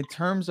 In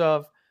terms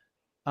of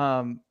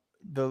um,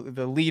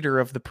 the leader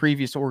of the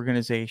previous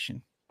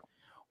organization,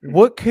 Mhm.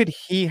 what could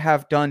he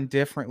have done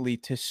differently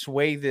to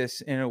sway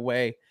this in a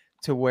way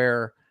to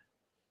where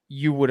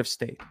you would have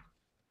stayed?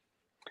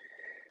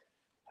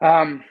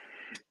 Um,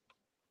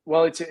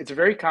 well, it's a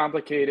very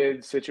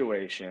complicated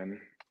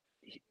situation.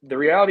 The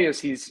reality is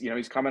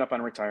he's coming up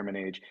on retirement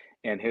age,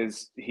 and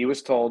he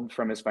was told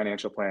from his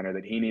financial planner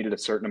that he needed a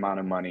certain amount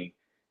of money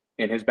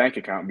in his bank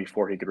account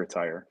before he could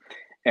retire,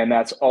 and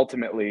that's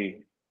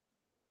ultimately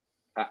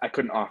I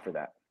couldn't offer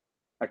that.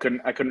 I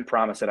couldn't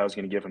promise that I was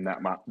going to give him that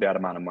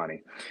amount of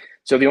money.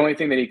 So the only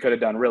thing that he could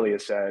have done really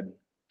is said,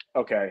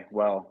 okay,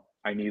 well,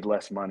 I need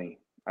less money,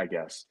 I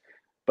guess.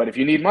 But if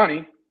you need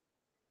money,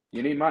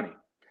 you need money.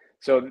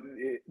 So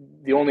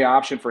the only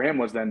option for him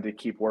was then to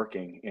keep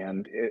working.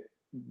 And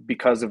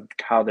because of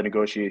how the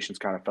negotiations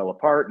kind of fell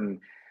apart and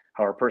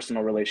how our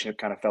personal relationship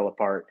kind of fell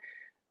apart,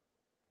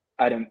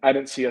 I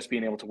didn't see us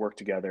being able to work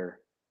together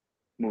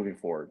moving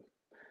forward.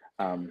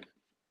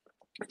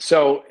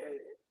 So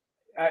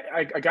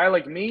a guy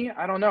like me,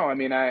 I don't know. I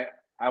mean, I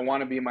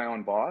want to be my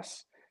own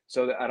boss.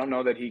 So that I don't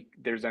know that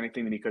there's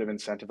anything that he could have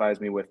incentivized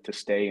me with to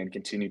stay and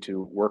continue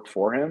to work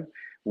for him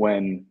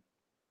when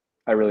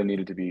I really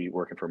needed to be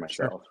working for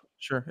Sure. myself.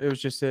 Sure. It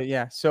was just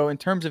yeah. So in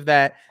terms of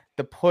that,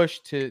 the push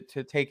to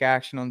take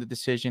action on the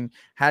decision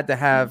had to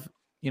have,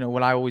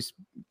 what I always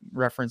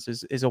reference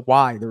is a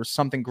why. There was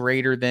something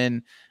greater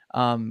than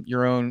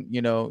your own,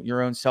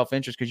 your own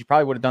self-interest, because you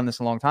probably would have done this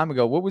a long time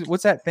ago.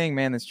 What's that thing,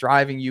 man, that's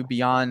driving you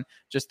beyond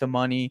just the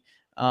money?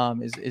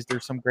 Is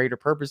there some greater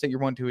purpose that you're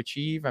wanting to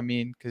achieve? I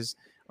mean, because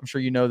I'm sure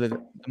you know that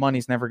the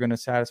money's never going to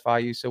satisfy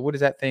you. So what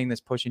is that thing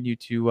that's pushing you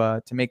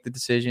to make the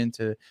decision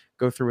to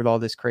go through with all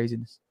this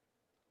craziness?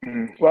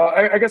 Well,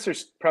 I guess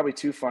there's probably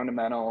two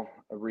fundamental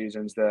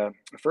reasons. The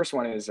first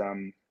one is,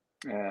 and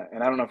I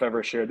don't know if I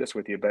ever shared this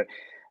with you, but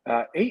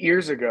 8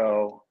 years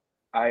ago,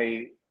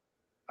 I,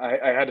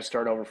 I had to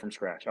start over from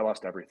scratch. I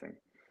lost everything.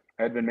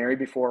 I had been married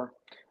before.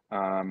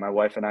 My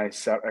ex-wife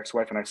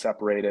and I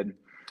separated.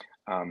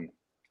 Um,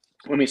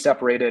 when we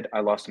separated, I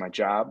lost my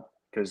job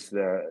because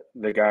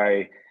the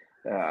guy,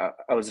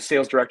 I was a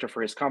sales director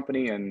for his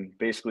company, and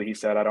basically he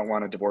said, "I don't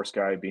want a divorced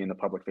guy being the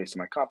public face of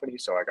my company,"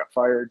 so I got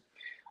fired.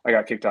 I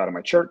got kicked out of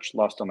my church,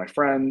 lost all my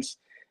friends.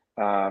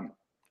 Um,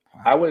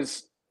 I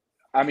was,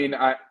 I mean,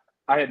 I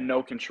had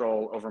no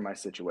control over my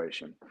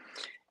situation,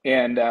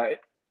 and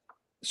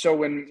so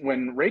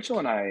when Rachel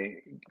and I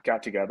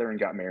got together and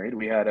got married,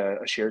 we had a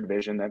shared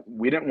vision that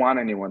we didn't want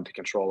anyone to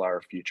control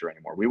our future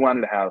anymore. We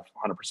wanted to have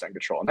 100%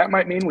 control, and that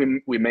might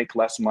mean we make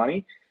less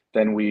money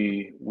than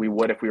we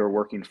would if we were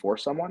working for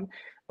someone,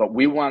 but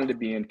we wanted to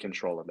be in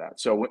control of that.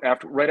 So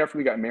right after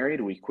we got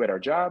married, we quit our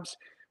jobs.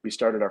 We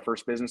started our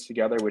first business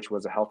together, which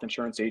was a health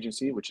insurance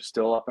agency, which is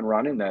still up and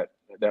running. That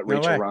No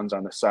Rachel way. runs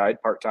on the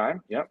side part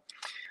time. Yep.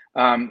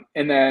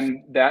 And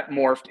then that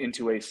morphed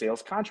into a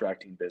sales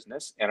contracting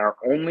business, and our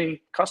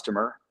only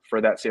customer for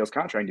that sales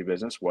contracting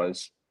business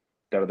was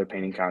that other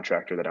painting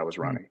contractor that I was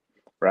Mm. running.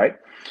 Right.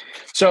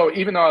 So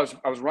even though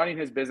I was running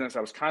his business,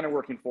 I was kind of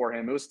working for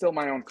him. It was still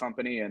my own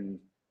company, and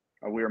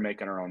we were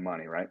making our own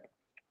money. Right.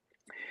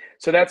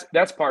 So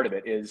that's part of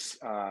it. Is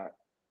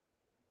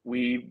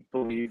we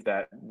believe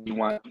that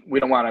we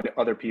don't want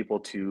other people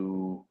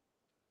to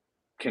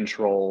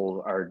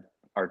control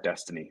our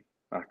destiny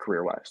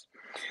career wise.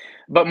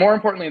 But more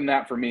importantly than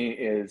that for me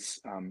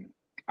is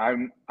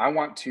I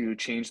want to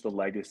change the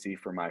legacy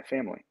for my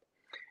family.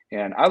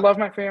 And I love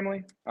my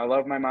family. I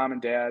love my mom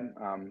and dad,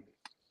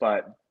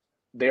 but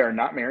they are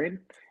not married,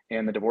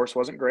 and the divorce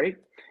wasn't great.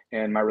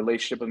 And my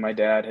relationship with my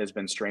dad has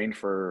been strained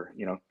for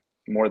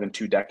more than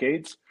 2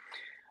 decades.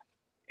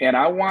 And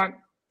I want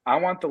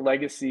the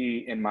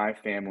legacy in my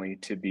family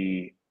to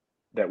be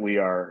that we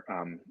are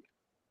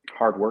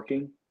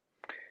hardworking.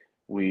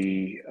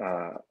 We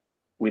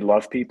we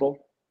love people.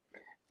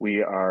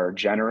 We are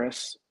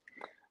generous.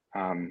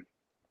 Um,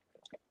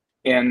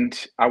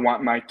 and I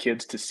want my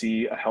kids to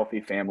see a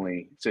healthy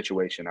family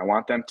situation. I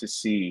want them to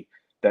see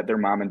that their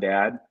mom and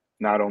dad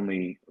not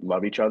only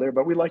love each other,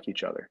 but we like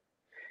each other.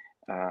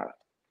 Uh,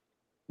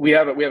 we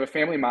have a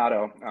family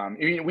motto.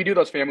 We do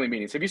those family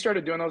meetings. Have you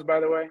started doing those, by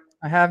the way?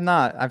 I have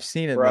not. I've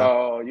seen it though.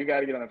 Bro, you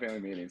got to get on the family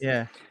meetings.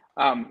 Yeah.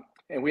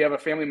 And we have a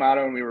family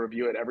motto, and we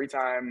review it every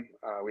time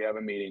we have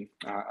a meeting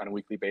on a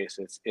weekly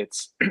basis.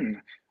 It's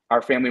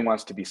our family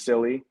wants to be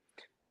silly,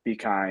 be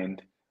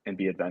kind, and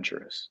be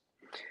adventurous.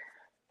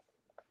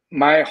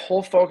 My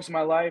whole focus of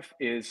my life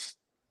is,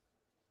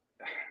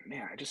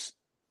 man, I just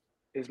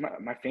is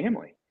my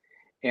family.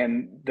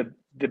 And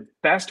the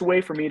best way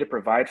for me to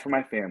provide for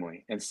my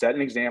family and set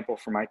an example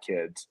for my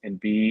kids and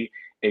be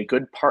a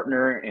good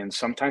partner and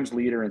sometimes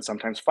leader and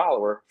sometimes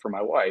follower for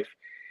my wife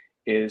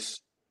is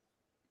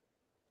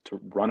to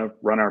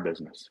run our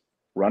business,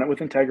 run it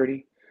with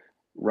integrity,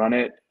 run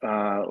it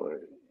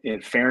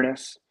in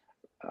fairness,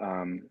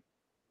 um,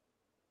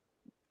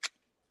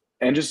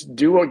 and just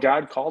do what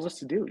God calls us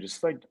to do.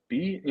 Just like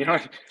be,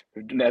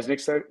 as Nick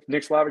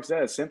Slavik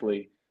says,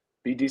 simply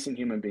be decent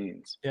human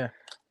beings. Yeah.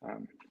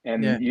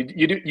 And Yeah.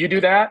 you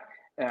do that.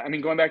 I mean,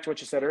 going back to what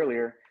you said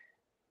earlier,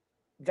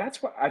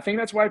 that's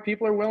why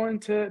people are willing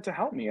to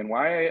help me, and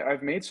why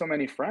I've made so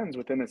many friends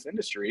within this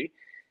industry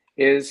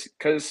is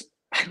because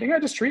I think I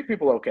just treat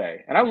people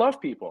okay, and I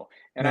love people,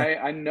 and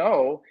Yeah. I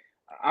know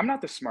I'm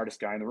not the smartest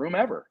guy in the room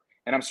ever,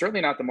 and I'm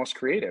certainly not the most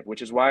creative,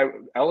 which is why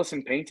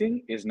Ellison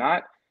Painting is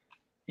not.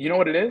 You know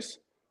what it is?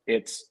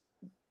 It's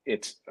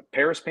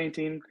Paris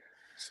painting,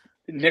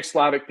 Nick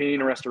Slavik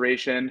painting and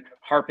restoration,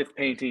 Harpeth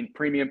painting,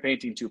 premium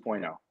painting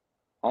 2.0.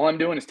 All I'm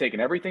doing is taking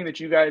everything that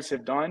you guys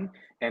have done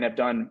and have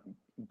done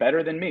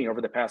better than me over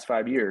the past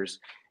 5 years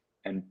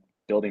and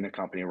building a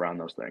company around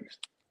those things.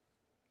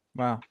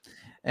 Wow.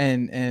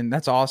 And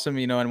that's awesome.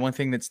 And one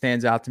thing that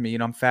stands out to me,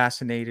 I'm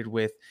fascinated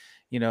with,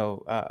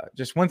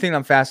 just one thing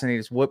I'm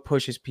fascinated is what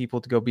pushes people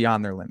to go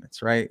beyond their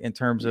limits, right? In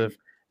terms of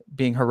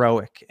being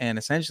heroic and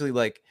essentially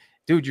like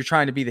dude, you're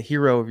trying to be the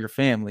hero of your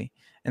family.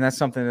 And that's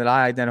something that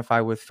I identify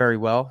with very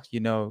well,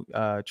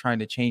 trying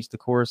to change the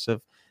course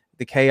of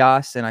the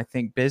chaos. And I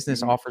think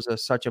business offers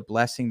us such a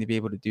blessing to be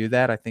able to do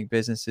that. I think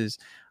business is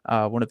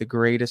one of the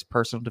greatest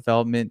personal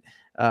development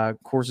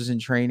courses and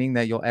training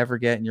that you'll ever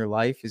get in your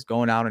life, is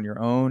going out on your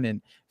own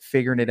and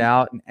figuring it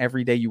out. And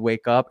every day you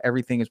wake up,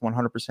 everything is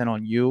 100%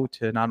 on you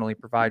to not only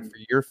provide for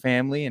your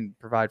family and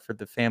provide for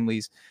the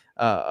families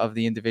of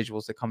the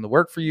individuals that come to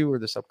work for you or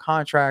the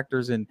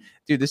subcontractors. And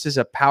dude, this is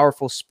a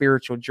powerful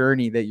spiritual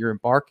journey that you're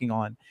embarking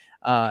on.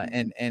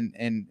 And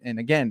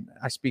again,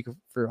 I speak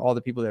for all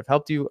the people that have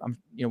helped you.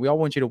 We all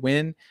want you to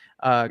win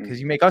because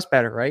you make us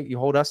better, right? You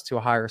hold us to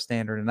a higher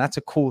standard, and that's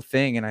a cool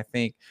thing. And I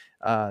think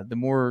the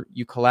more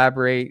you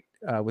collaborate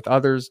with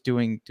others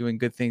doing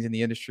good things in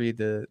the industry,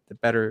 the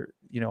better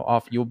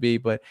off you'll be.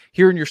 But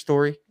hearing your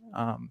story,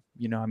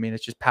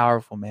 it's just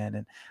powerful, man.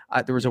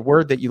 And there was a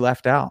word that you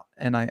left out,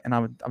 and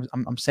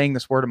I'm saying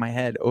this word in my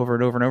head over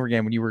and over and over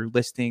again when you were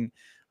listing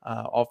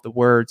off the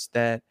words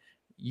that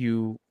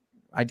you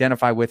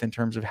identify with in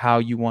terms of how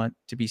you want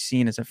to be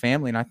seen as a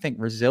family. And I think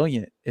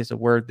resilient is a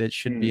word that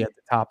should be at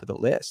the top of the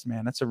list,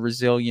 man. That's a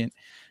resilient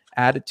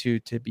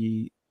attitude to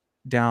be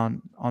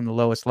down on the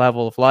lowest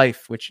level of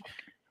life, which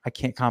I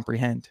can't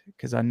comprehend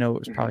because I know it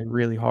was probably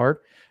really hard,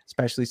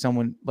 especially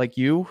someone like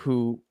you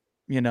who,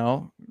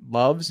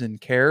 loves and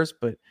cares,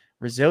 but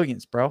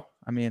resilience, bro.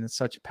 I mean, it's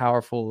such a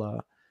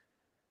powerful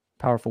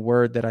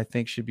word that I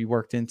think should be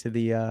worked into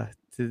the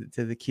to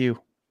the queue.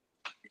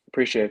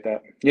 Appreciate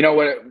that. You know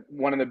what?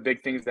 One of the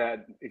big things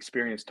that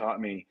experience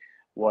taught me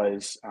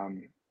was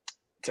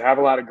to have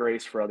a lot of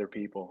grace for other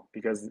people,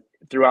 because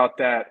throughout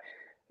that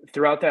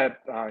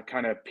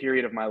kind of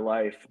period of my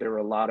life, there were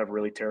a lot of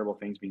really terrible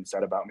things being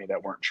said about me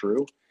that weren't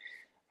true.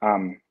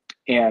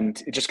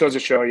 And it just goes to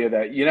show you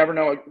that you never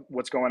know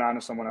what's going on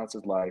in someone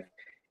else's life.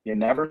 You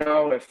never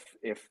know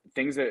if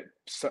things that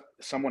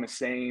someone is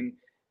saying,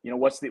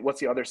 what's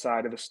the other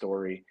side of the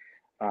story.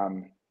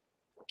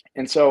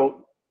 And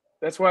so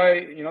that's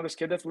why, this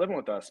kid that's living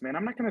with us, man,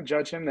 I'm not going to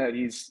judge him that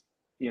he's,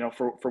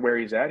 for where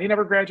he's at. He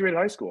never graduated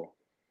high school.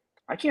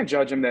 I can't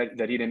judge him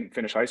that he didn't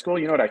finish high school.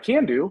 You know what I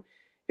can do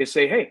is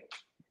say, hey,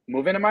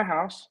 move into my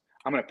house.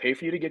 I'm going to pay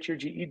for you to get your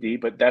GED,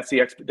 but that's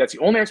the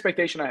only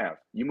expectation I have.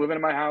 You move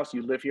into my house,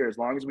 you live here as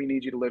long as we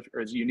need you to live,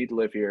 or as you need to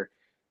live here.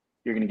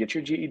 You're going to get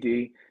your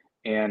GED,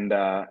 and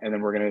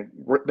then we're going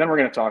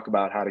to talk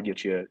about how to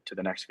get you to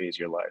the next phase of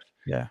your life.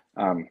 Yeah.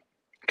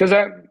 Because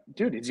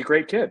dude, he's a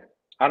great kid.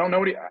 I don't know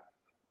what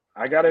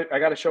I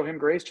gotta show him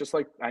grace, just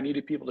like I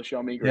needed people to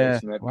show me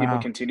grace, and that people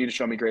continue to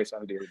show me grace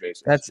on a daily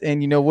basis.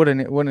 And what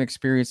an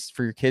experience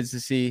for your kids to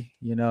see,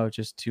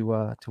 just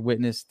to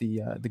witness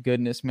the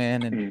goodness,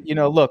 man. And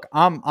look,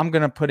 I'm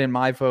gonna put in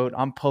my vote.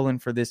 I'm pulling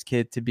for this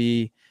kid to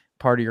be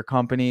part of your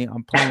company.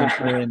 I'm pulling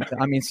for him.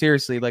 I mean,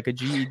 seriously, like a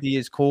GED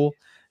is cool,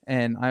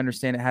 and I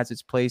understand it has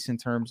its place in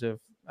terms of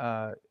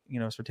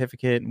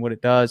certificate and what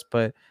it does,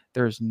 but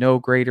there's no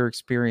greater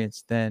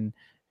experience than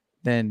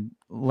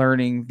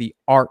learning the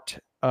art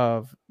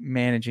of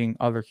managing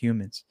other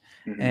humans.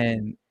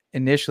 And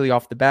initially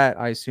off the bat,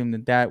 I assume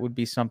that would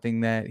be something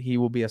that he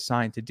will be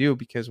assigned to do,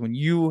 because when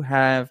you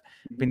have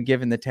been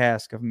given the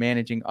task of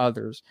managing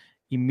others,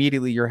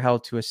 immediately you're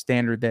held to a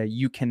standard that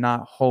you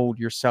cannot hold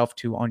yourself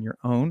to on your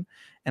own.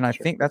 And I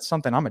think that's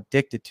something I'm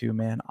addicted to,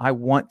 man. I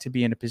want to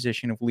be in a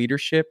position of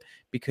leadership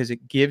because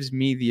it gives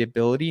me the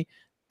ability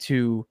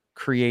to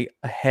create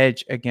a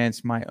hedge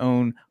against my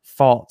own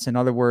faults. In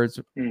other words,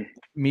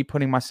 me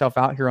putting myself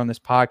out here on this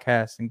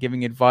podcast and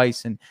giving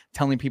advice and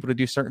telling people to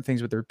do certain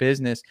things with their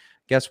business.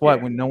 Guess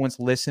what? When no one's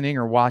listening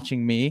or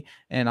watching me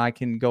and I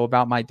can go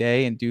about my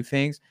day and do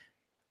things,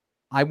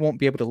 I won't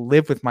be able to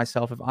live with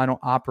myself if I don't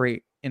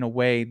operate in a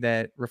way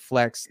that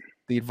reflects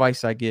the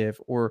advice I give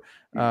or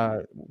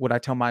what I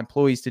tell my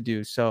employees to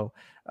do. So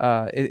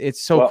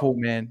it's so cool,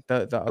 man.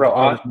 The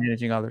art of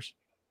managing others.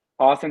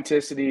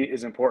 Authenticity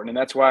is important, and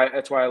that's why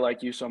I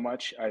like you so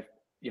much.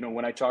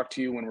 When I talk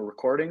to you when we're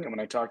recording and when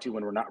I talk to you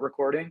when we're not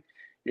recording,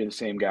 you're the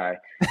same guy.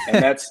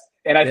 And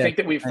I think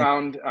that we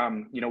found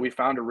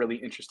a really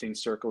interesting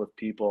circle of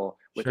people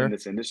within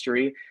this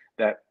industry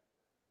that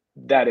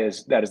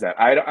is that.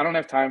 I don't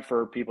have time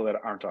for people that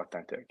aren't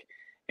authentic.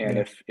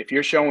 And if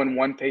you're showing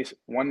one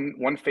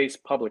face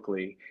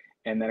publicly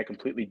and then a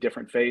completely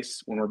different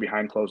face when we're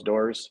behind closed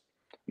doors,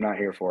 I'm not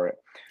here for it.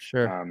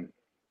 Sure.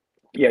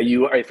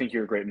 I think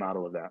you're a great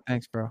model of that.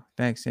 Thanks, bro.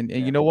 Thanks. And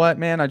you know what,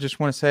 man, I just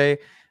want to say,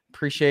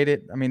 appreciate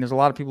it. I mean, there's a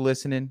lot of people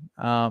listening,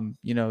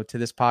 to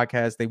this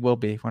podcast. They will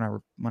be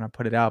when I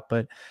put it out,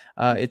 but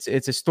it's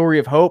a story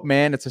of hope,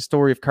 man. It's a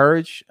story of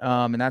courage.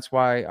 And that's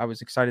why I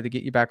was excited to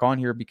get you back on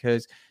here,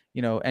 because,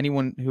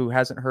 anyone who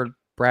hasn't heard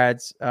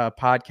Brad's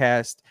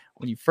podcast,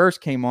 when you first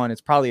came on,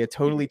 it's probably a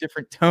totally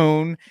different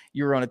tone.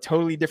 You were on a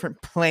totally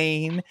different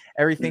plane.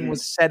 Everything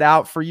was set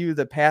out for you.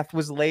 The path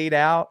was laid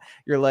out.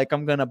 You're like,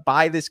 I'm going to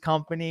buy this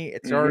company.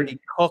 It's already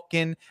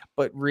cooking.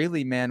 But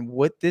really, man,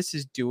 what this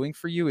is doing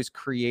for you is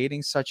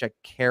creating such a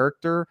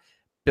character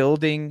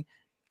building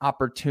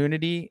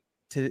opportunity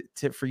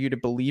for you to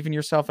believe in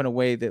yourself in a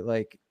way that,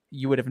 like,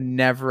 you would have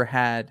never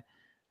had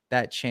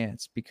that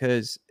chance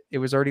because it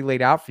was already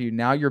laid out for you.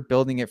 Now you're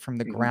building it from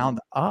the ground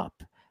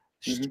up,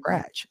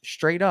 scratch,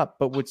 straight up.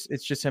 But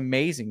it's just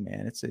amazing,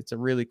 man. It's a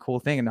really cool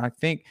thing. And I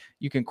think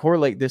you can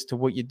correlate this to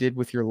what you did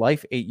with your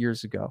life 8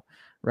 years ago,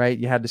 right?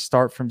 You had to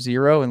start from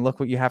zero and look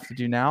what you have to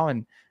do now.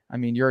 And I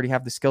mean, you already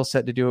have the skill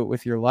set to do it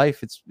with your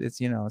life. It's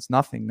it's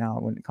nothing now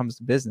when it comes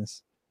to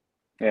business.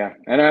 Yeah.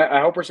 And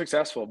I hope we're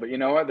successful, but you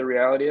know what? The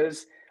reality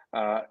is,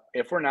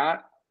 if we're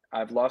not,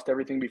 I've lost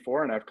everything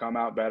before and I've come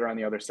out better on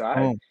the other side.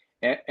 Oh,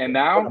 And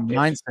now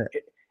mindset.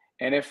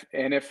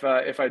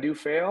 if I do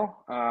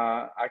fail,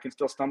 I can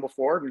still stumble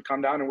forward and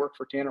come down and work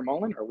for Tanner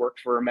Mullen or work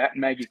for Matt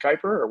and Maggie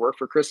Kuiper or work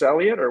for Chris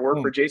Elliott or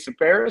work for Jason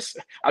Paris.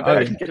 I bet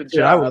I can get a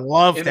job. I would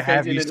love to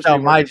have you sell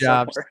my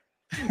jobs.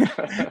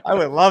 I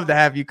would love to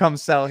have you come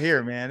sell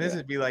here, man. This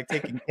would be like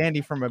taking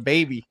candy from a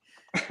baby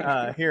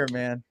here,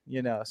 man.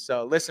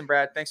 So listen,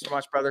 Brad, thanks so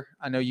much, brother.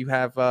 I know you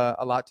have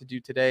a lot to do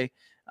today.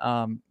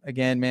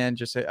 Again, man,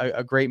 just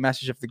a great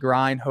message of the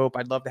grind. Hope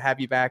I'd love to have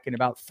you back in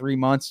about 3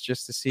 months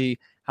just to see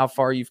how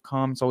far you've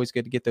come. It's always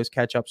good to get those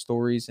catch up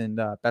stories, and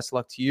best of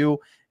luck to you.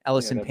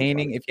 Ellison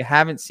Painting. If you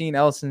haven't seen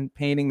Ellison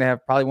Painting, they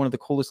have probably one of the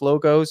coolest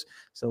logos.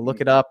 So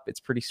look it up.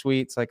 It's pretty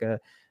sweet. It's like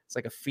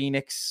a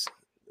phoenix.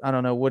 I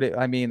don't know what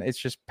it's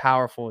just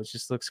powerful. It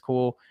just looks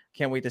cool.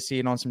 Can't wait to see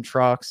it on some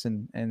trucks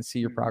and see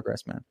your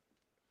progress, man.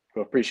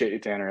 Well, appreciate you,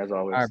 Tanner, as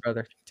always. All right,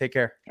 brother. Take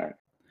care. All right.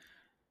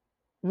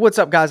 What's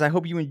up, guys? I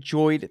hope you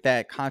enjoyed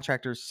that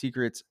Contractor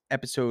Secrets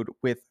episode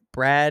with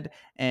Brad.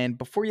 And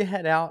before you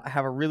head out, I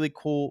have a really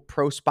cool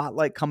pro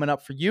spotlight coming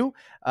up for you.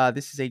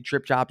 This is a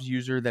Drip Jobs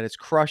user that is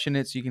crushing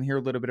it. So you can hear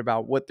a little bit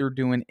about what they're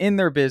doing in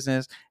their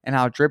business and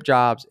how Drip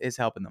Jobs is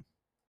helping them.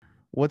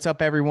 What's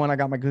up, everyone? I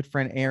got my good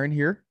friend Aaron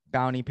here,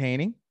 Bounty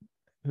Painting,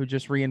 who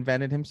just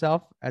reinvented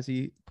himself, as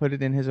he put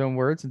it in his own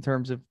words, in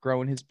terms of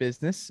growing his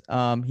business.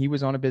 He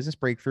was on a business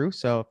breakthrough.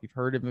 So if you've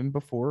heard of him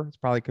before, it's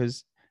probably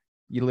because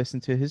you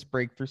listened to his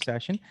breakthrough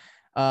session.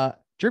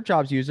 Drip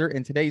Jobs user,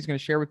 and today he's going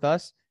to share with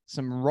us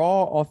some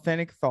raw,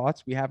 authentic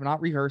thoughts. We have not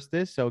rehearsed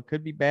this, so it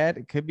could be bad.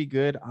 It could be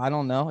good. I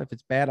don't know. If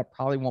it's bad, I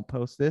probably won't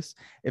post this.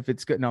 If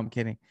it's good, no, I'm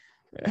kidding.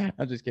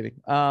 I'm just kidding.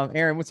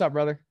 Aaron, what's up,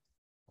 brother?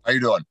 How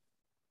you doing?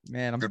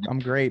 Man, I'm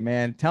great,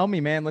 man. Tell me,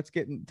 man,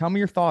 tell me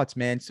your thoughts,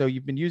 man. So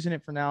you've been using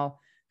it for now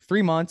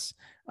 3 months.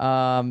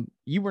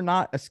 You were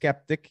not a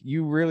skeptic.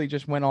 You really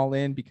just went all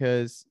in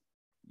because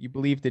you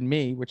believed in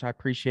me, which I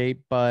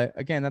appreciate. But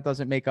again, that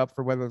doesn't make up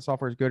for whether the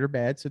software is good or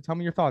bad. So tell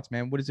me your thoughts,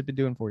 man. What has it been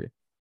doing for you?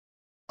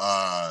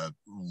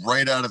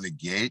 Right out of the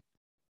gate,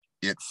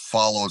 it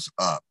follows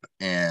up.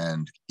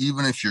 And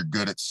even if you're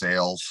good at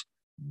sales,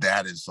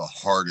 that is the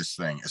hardest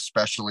thing,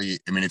 especially,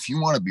 if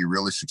you want to be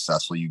really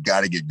successful, you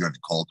got to get good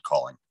at cold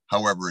calling.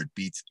 However, it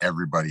beats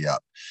everybody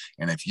up.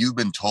 And if you've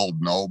been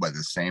told no by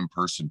the same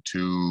person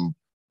 2,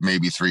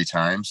 maybe 3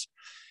 times,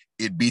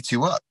 it beats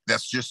you up.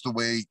 That's just the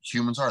way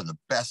humans are. The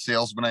best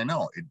salesman I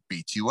know, it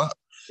beats you up.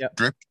 Yep.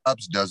 Drip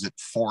Jobs does it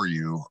for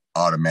you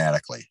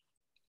automatically.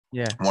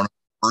 Yeah. One of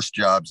the first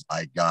jobs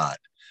I got,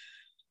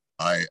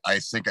 I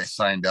think I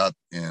signed up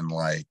in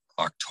like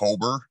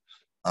October,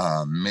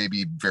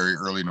 maybe very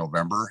early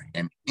November,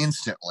 and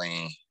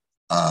instantly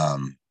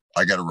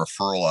I got a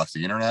referral off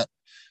the internet,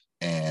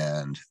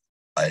 and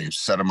I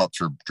set them up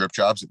through Drip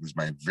Jobs. It was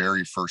my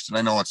very first, and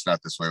I know it's not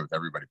this way with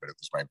everybody, but it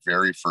was my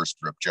very first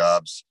Drip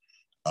Jobs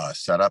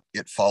setup.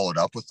 It followed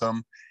up with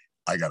them.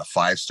 I got a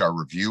 5-star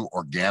review,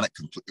 organic,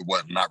 completely,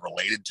 was not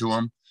related to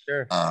him.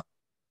 Sure.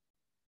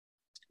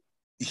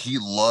 He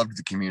loved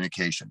the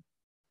communication.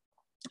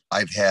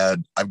 I've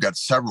got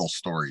several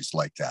stories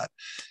like that.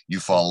 You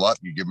follow up,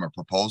 you give them a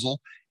proposal,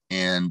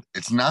 and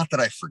it's not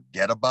that I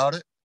forget about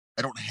it.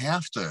 I don't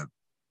have to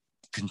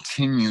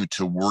continue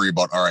to worry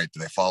about, all right,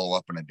 did I follow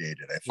up in a day?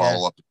 Did I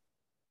follow up?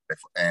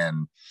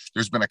 And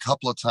there's been a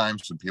couple of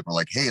times when people are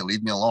like, hey,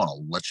 leave me alone.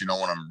 I'll let you know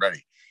when I'm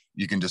ready.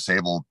 You can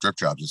disable Drip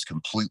Jobs. It's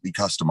completely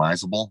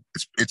customizable.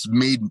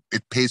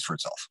 It pays for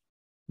itself.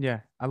 Yeah,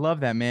 I love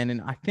that, man.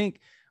 And I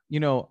think,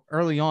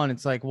 early on,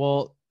 it's like,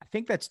 well, I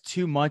think that's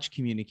too much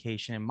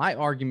communication. And my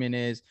argument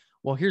is,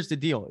 well, here's the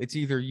deal. It's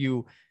either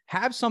you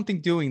have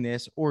something doing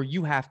this or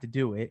you have to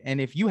do it.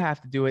 And if you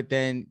have to do it,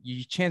 then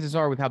chances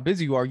are with how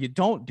busy you are, you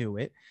don't do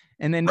it.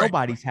 And then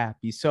nobody's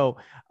happy. So,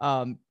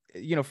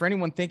 for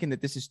anyone thinking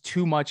that this is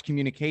too much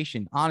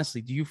communication,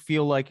 honestly, do you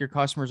feel like your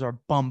customers are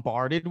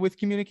bombarded with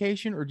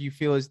communication, or do you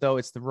feel as though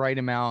it's the right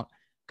amount?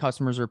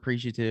 Customers are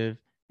appreciative,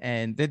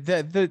 and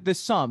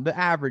the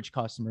average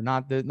customer,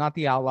 not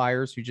the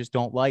outliers who just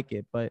don't like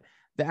it, but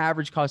the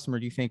average customer,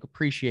 do you think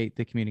appreciate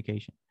the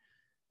communication?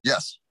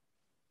 Yes.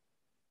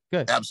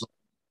 Good. Absolutely.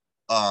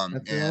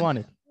 That's what I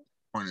wanted.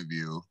 Point of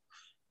view,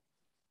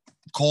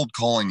 cold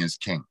calling is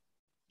king.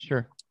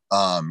 Sure.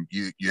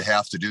 You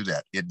have to do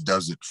that. It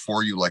does it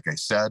for you. Like I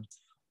said,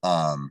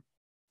 I'm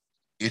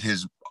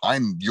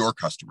your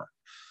customer.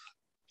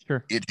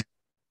 Sure. It gives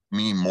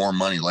me more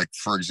money. Like,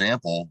 for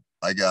example,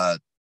 I got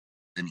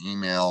an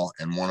email,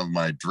 and one of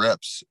my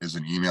drips is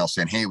an email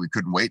saying, hey, we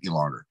couldn't wait any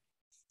longer.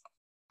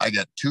 I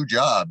got 2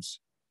 jobs,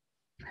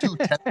 2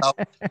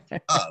 $10,000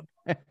 jobs.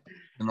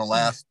 in the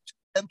last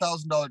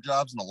 $10,000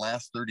 jobs in the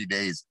last 30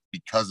 days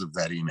because of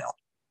that email.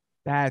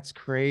 That's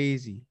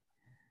crazy.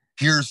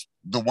 Here's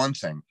the one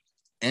thing.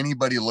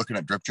 Anybody looking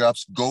at drip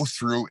jobs, go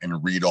through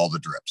and read all the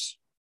drips.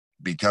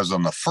 Because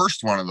on the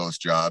first one of those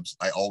jobs,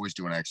 I always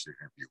do an exit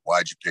interview.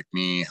 Why'd you pick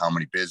me? How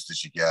many bids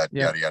did you get?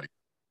 Yep. Yada, yada.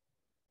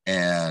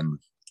 And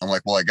I'm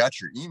like, well, I got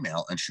your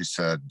email. And she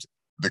said,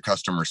 the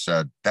customer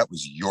said, that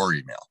was your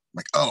email. I'm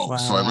like, oh, Wow.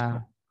 so I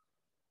looked,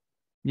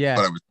 yeah.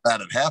 but I was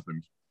glad it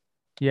happened.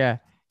 Yeah.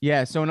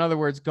 Yeah. So in other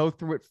words, go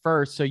through it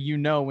first so you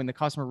know when the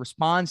customer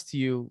responds to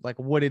you, like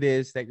what it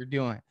is that you're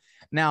doing.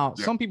 Now,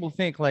 some people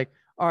think like,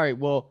 all right,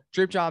 well,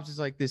 drip jobs is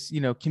like this,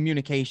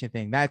 communication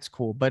thing. That's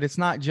cool. But it's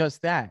not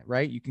just that,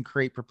 right? You can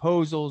create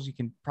proposals, you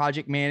can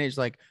project manage.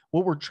 Like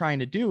what we're trying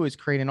to do is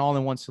create an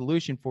all-in-one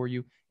solution for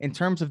you. In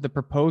terms of the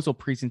proposal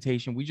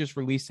presentation, we just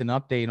released an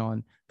update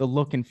on the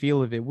look and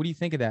feel of it. What do you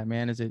think of that,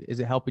 man? Is it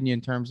helping you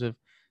in terms of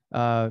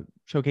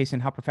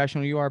showcasing how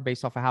professional you are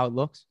based off of how it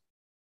looks?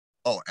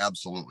 Oh,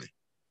 absolutely.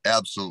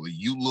 Absolutely.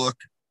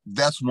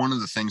 That's one of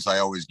the things I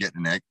always get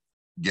in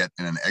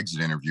an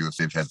exit interview. If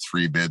they've had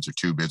 3 bids or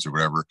 2 bids or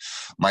whatever,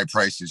 my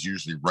price is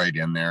usually right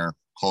in there,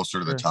 closer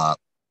to the top.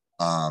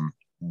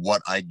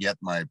 What I get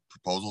my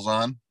proposals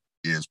on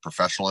is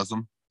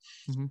professionalism,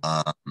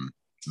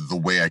 the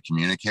way I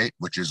communicate,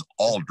 which is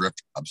all drip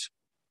jobs.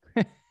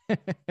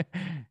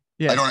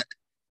 Yeah. It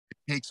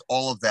takes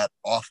all of that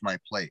off my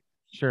plate.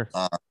 Sure.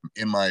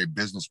 In my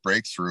business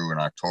breakthrough in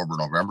October,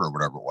 November, or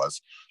whatever it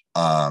was,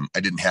 I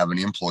didn't have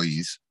any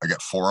employees. I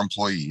got 4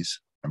 employees.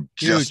 I'm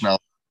just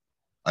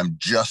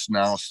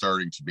now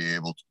starting to be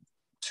able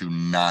to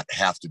not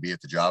have to be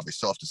at the job. I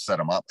still have to set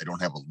them up. I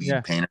don't have a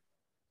lead painter.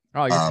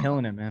 Oh, you're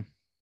killing it, man.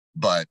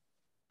 But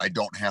I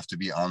don't have to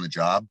be on the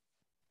job.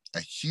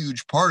 A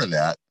huge part of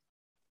that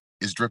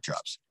is drip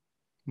jobs.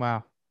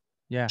 Wow.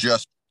 Yeah.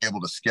 Just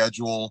able to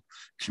schedule,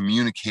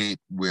 communicate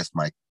with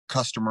my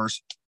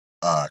customers,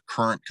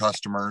 current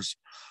customers,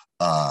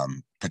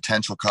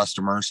 potential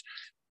customers.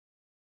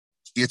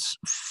 It's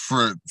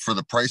for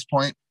the price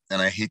point.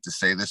 And I hate to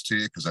say this to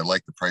you because I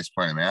like the price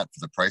point I'm at. For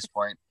the price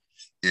point,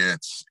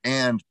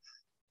 and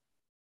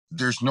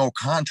there's no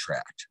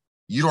contract.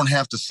 You don't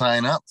have to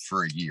sign up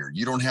for a year.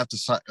 You don't have to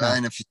sign. No.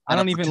 And if you I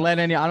don't even let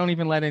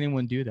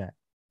anyone do that.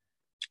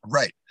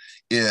 Right.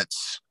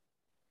 It's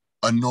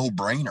a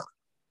no-brainer.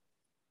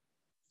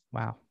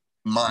 Wow.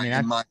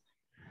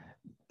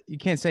 You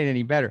can't say it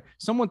any better.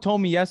 Someone told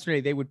me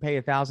yesterday they would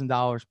pay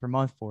 $1,000 per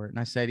month for it. And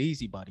I said,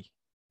 easy, buddy.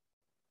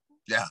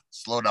 Yeah.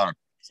 Slow down,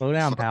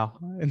 pal.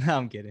 No,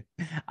 I'm kidding.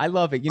 I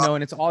love it.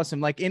 And it's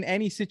awesome. Like in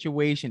any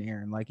situation,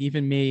 Aaron, like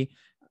even me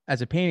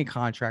as a painting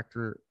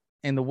contractor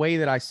and the way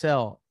that I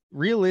sell,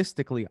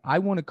 realistically, I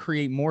want to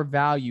create more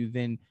value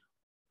than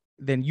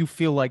you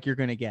feel like you're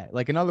going to get.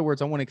 Like, in other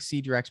words, I want to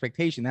exceed your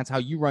expectation. That's how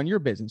you run your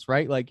business,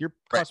 right? Like your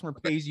customer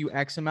pays you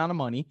X amount of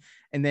money.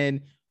 And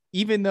then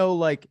even though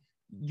like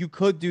you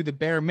could do the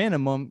bare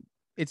minimum,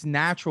 it's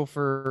natural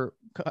for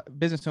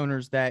business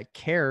owners that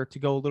care to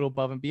go a little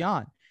above and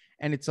beyond.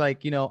 And it's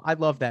like, I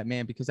love that,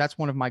 man, because that's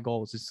one of my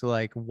goals is to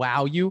like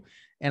wow you.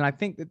 And I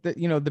think that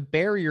the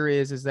barrier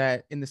is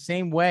that in the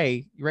same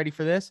way, you ready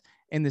for this?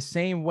 In the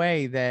same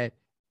way that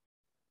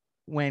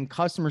when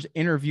customers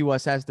interview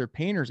us as their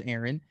painters,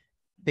 Aaron,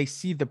 they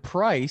see the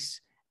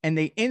price and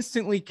they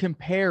instantly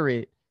compare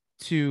it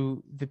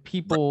to the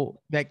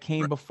people that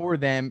came before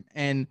them.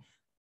 And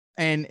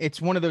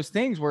it's one of those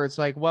things where it's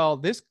like, well,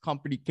 this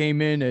company came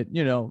in at,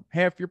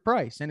 half your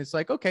price. And it's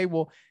like, okay,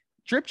 well,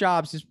 drip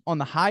jobs is on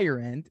the higher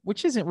end,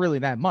 which isn't really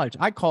that much.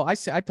 I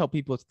tell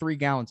people it's 3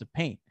 gallons of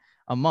paint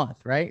a month,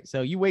 right?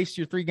 So you waste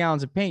your 3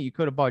 gallons of paint, you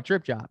could have bought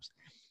drip jobs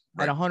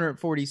at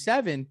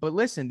 147. But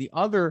listen, the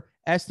other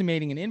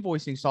estimating and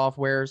invoicing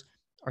softwares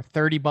are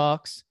 $30,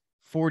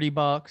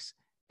 $40.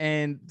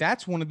 And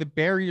that's one of the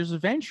barriers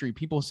of entry.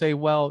 People say,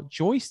 well,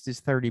 Joist is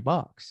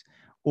 $30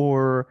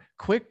 or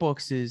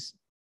QuickBooks is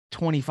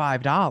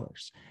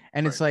 $25.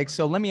 And it's like,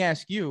 so let me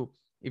ask you,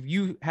 if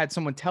you had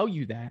someone tell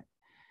you that,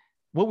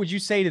 what would you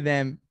say to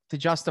them to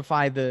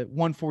justify the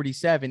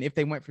 147 if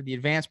they went for the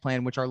advanced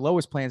plan, which our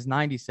lowest plan is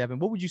 97?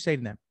 What would you say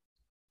to them?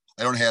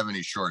 I don't have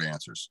any short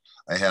answers.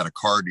 I had a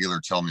car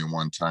dealer tell me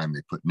one time they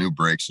put new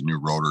brakes and new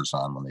rotors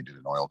on when they did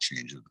an oil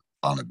change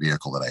on a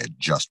vehicle that I had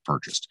just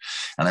purchased.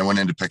 And I went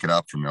in to pick it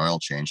up from the oil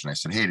change. And I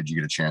said, hey, did you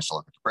get a chance to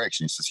look at the brakes?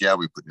 And he says, yeah,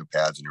 we put new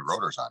pads and new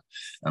rotors on.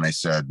 And I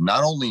said,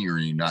 not only are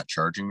you not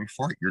charging me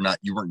for it,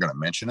 you weren't going to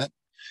mention it.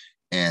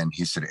 And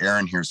he said,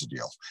 Aaron, here's the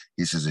deal.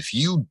 He says, if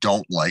you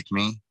don't like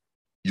me,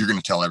 you're going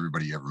to tell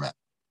everybody you ever met.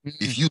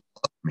 Mm-hmm.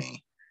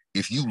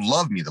 If you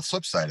love me, the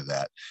flip side of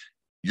that,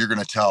 you're going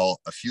to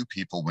tell a few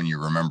people when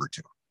you remember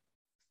to.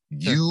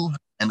 Sure. You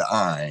and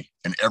I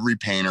and every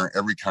painter,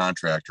 every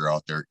contractor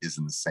out there is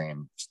in the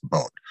same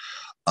boat.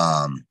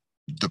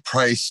 The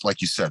price,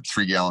 like you said,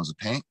 3 gallons of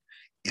paint,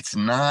 it's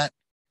not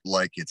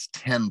like it's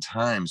 10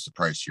 times the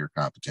price of your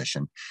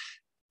competition.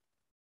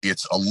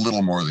 It's a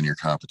little more than your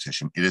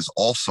competition. It is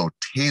also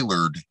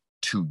tailored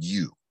to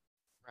you.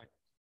 Right.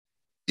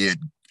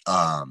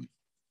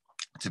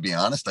 To be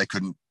honest, I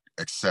couldn't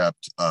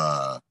accept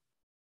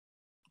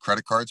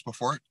credit cards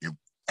before. It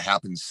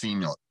happens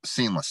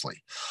seamlessly.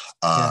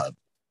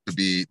 To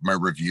be my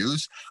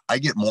reviews, I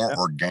get more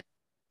organic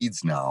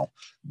leads now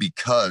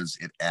because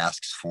it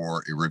asks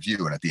for a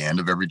review. And at the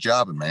end of every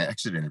job in my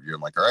exit interview,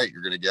 I'm like, all right,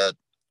 you're going to get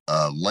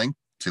a link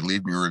to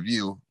leave me a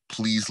review.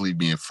 Please leave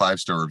me a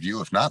 5-star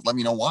review. If not, let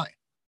me know why.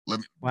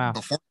 Wow.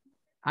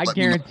 I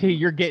guarantee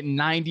you're getting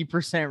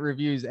 90%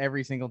 reviews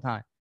every single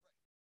time.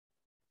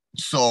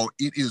 So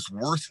it is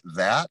worth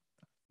that.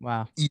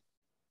 Wow.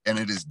 And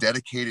it is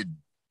dedicated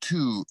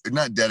to,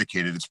 not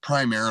dedicated, it's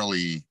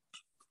primarily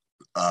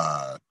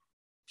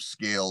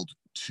scaled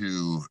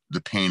to the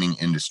painting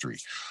industry.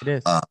 It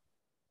is.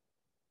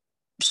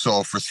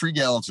 So for 3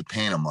 gallons of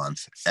paint a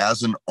month,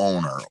 as an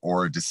owner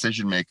or a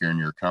decision maker in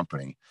your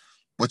company,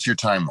 what's your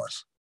time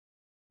worth?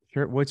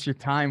 Sure. What's your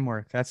time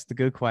worth? That's the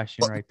good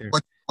question right there.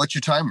 What's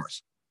your time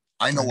worth?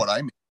 I know what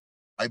I mean.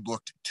 I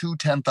booked 2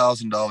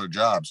 $10,000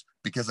 jobs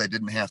because I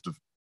didn't have to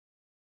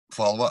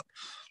follow up.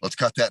 Let's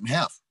cut that in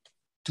half.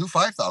 2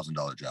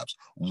 $5,000 jobs.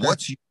 Sure.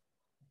 What's your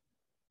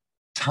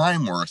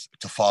time worth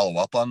to follow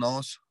up on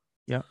those?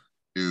 Yeah.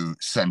 To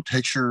send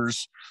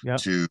pictures,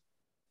 to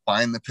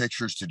find the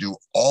pictures, to do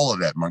all of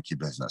that monkey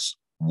business.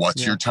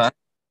 What's your time?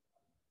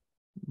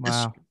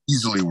 Wow. It's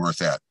easily worth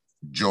that.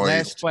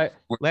 Joy.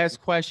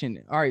 Last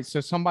question. All right.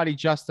 So somebody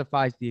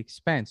justifies the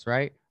expense,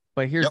 right?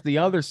 But here's the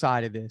other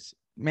side of this.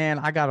 Man,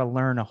 I got to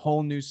learn a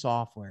whole new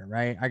software,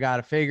 right? I got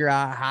to figure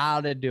out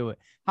how to do it.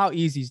 How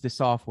easy is the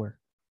software?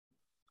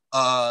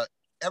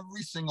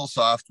 Every single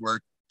software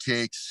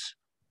takes,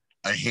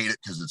 I hate it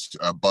because it's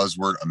a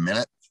buzzword, a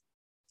minute.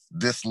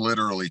 This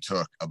literally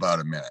took about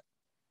a minute.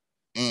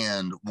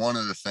 And one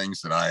of the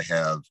things that I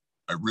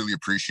really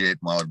appreciate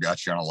while I've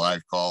got you on a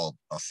live call,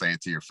 I'll say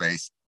it to your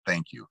face.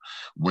 Thank you.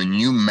 When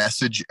you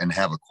message and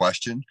have a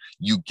question,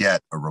 you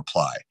get a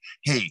reply.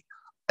 Hey,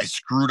 I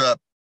screwed up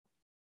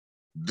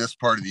this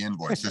part of the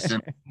invoice. All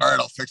right,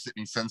 I'll fix it.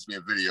 And he sends me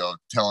a video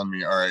telling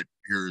me, all right,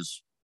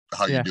 here's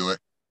how you do it.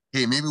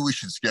 Hey, maybe we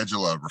should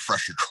schedule a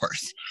refresher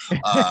course.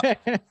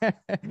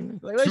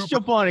 Let's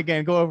jump on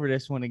again. Go over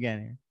this one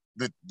again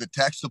here. The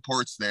tech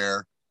support's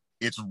there.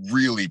 It's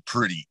really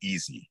pretty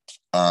easy.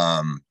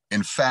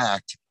 In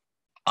fact,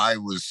 I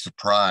was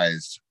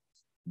surprised.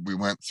 We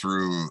went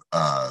through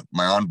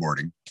my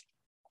onboarding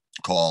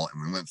call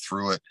and we went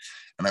through it,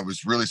 and I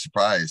was really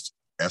surprised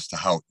as to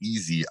how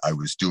easy I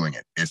was doing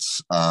it.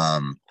 It's a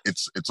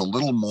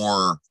little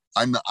more.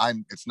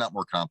 It's not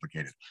more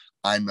complicated.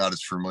 I'm not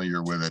as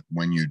familiar with it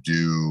when you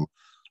do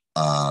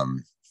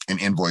an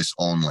invoice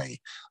only.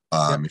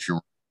 If you're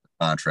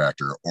a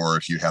contractor, or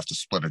if you have to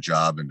split a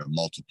job into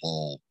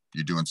multiple,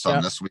 you're doing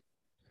some this week,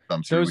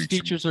 some 3 weeks. Those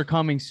features are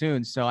coming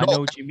soon. So I know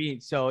what you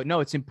mean. So no,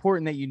 it's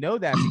important that you know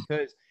that,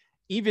 because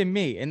even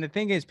me, and the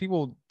thing is,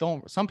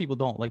 some people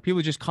don't, like,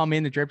 people just come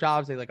in the drip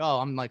jobs. They're like, oh,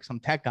 I'm like some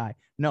tech guy.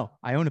 No,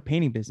 I own a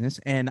painting business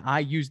and I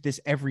use this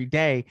every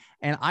day.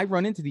 And I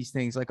run into these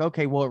things like,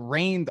 okay, well, it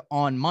rained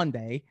on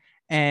Monday,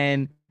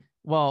 and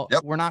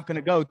we're not going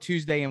to go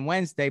Tuesday and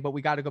Wednesday, but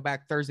we got to go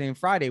back Thursday and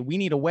Friday. We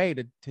need a way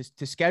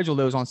to schedule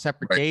those on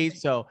separate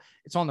days. So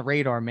it's on the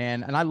radar,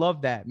 man. And I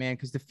love that, man,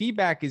 because the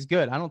feedback is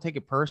good. I don't take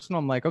it personal.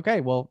 I'm like,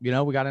 okay, well, we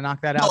got to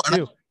knock that out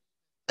too.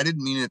 I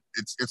didn't mean it.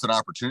 It's an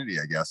opportunity,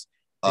 I guess.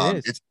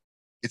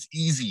 It's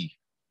easy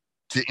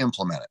to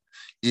implement it.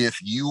 If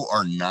you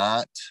are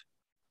not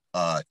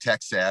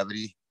tech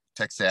savvy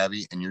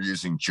and you're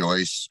using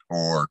Joyce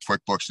or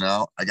QuickBooks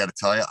now, I got to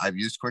tell you, I've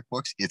used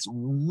QuickBooks. It's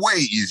way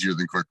easier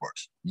than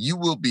QuickBooks. You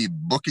will be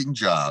booking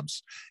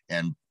jobs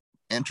and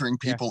entering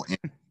people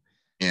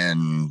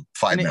in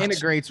 5 minutes. It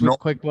integrates with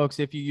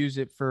QuickBooks if you use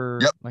it for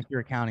like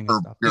your accounting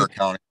and stuff. Your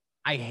accounting.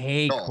 I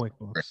hate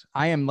QuickBooks.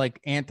 I am like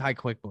anti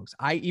QuickBooks.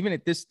 Even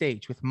at this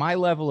stage, with my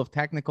level of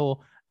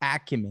technical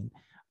acumen,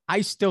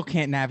 I still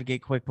can't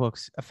navigate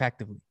QuickBooks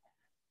effectively.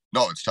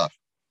 No, it's tough.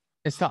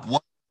 It's tough.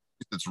 One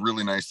thing that's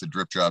really nice that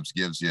Drip Jobs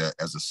gives you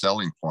as a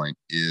selling point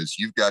is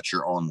you've got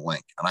your own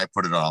link, and I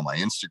put it on my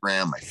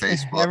Instagram, my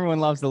Facebook. Everyone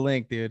loves the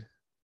link, dude.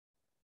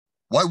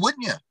 Why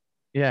wouldn't you?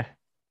 Yeah.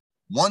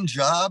 One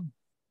job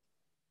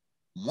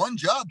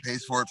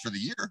pays for it for the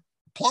year.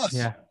 Plus.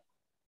 Yeah.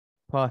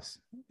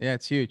 Yeah,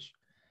 it's huge.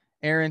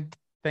 Aaron,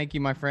 thank you,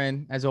 my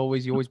friend. As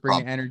always, you always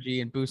bring energy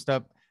and boost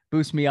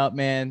me up,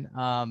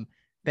 man.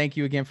 Thank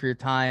you again for your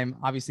time.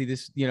 Obviously,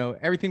 this,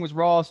 everything was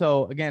raw.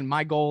 So again,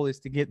 my goal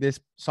is to get this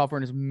software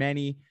in as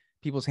many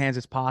people's hands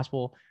as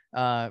possible,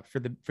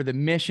 for the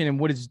mission and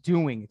what it's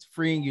doing. It's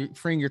freeing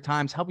your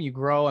time, it's helping you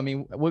grow. I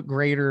mean, what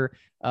greater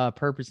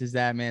purpose is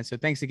that, man? So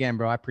thanks again,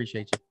 bro. I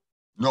appreciate you.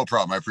 No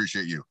problem. I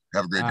appreciate you.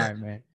 Have a great day. All right, man.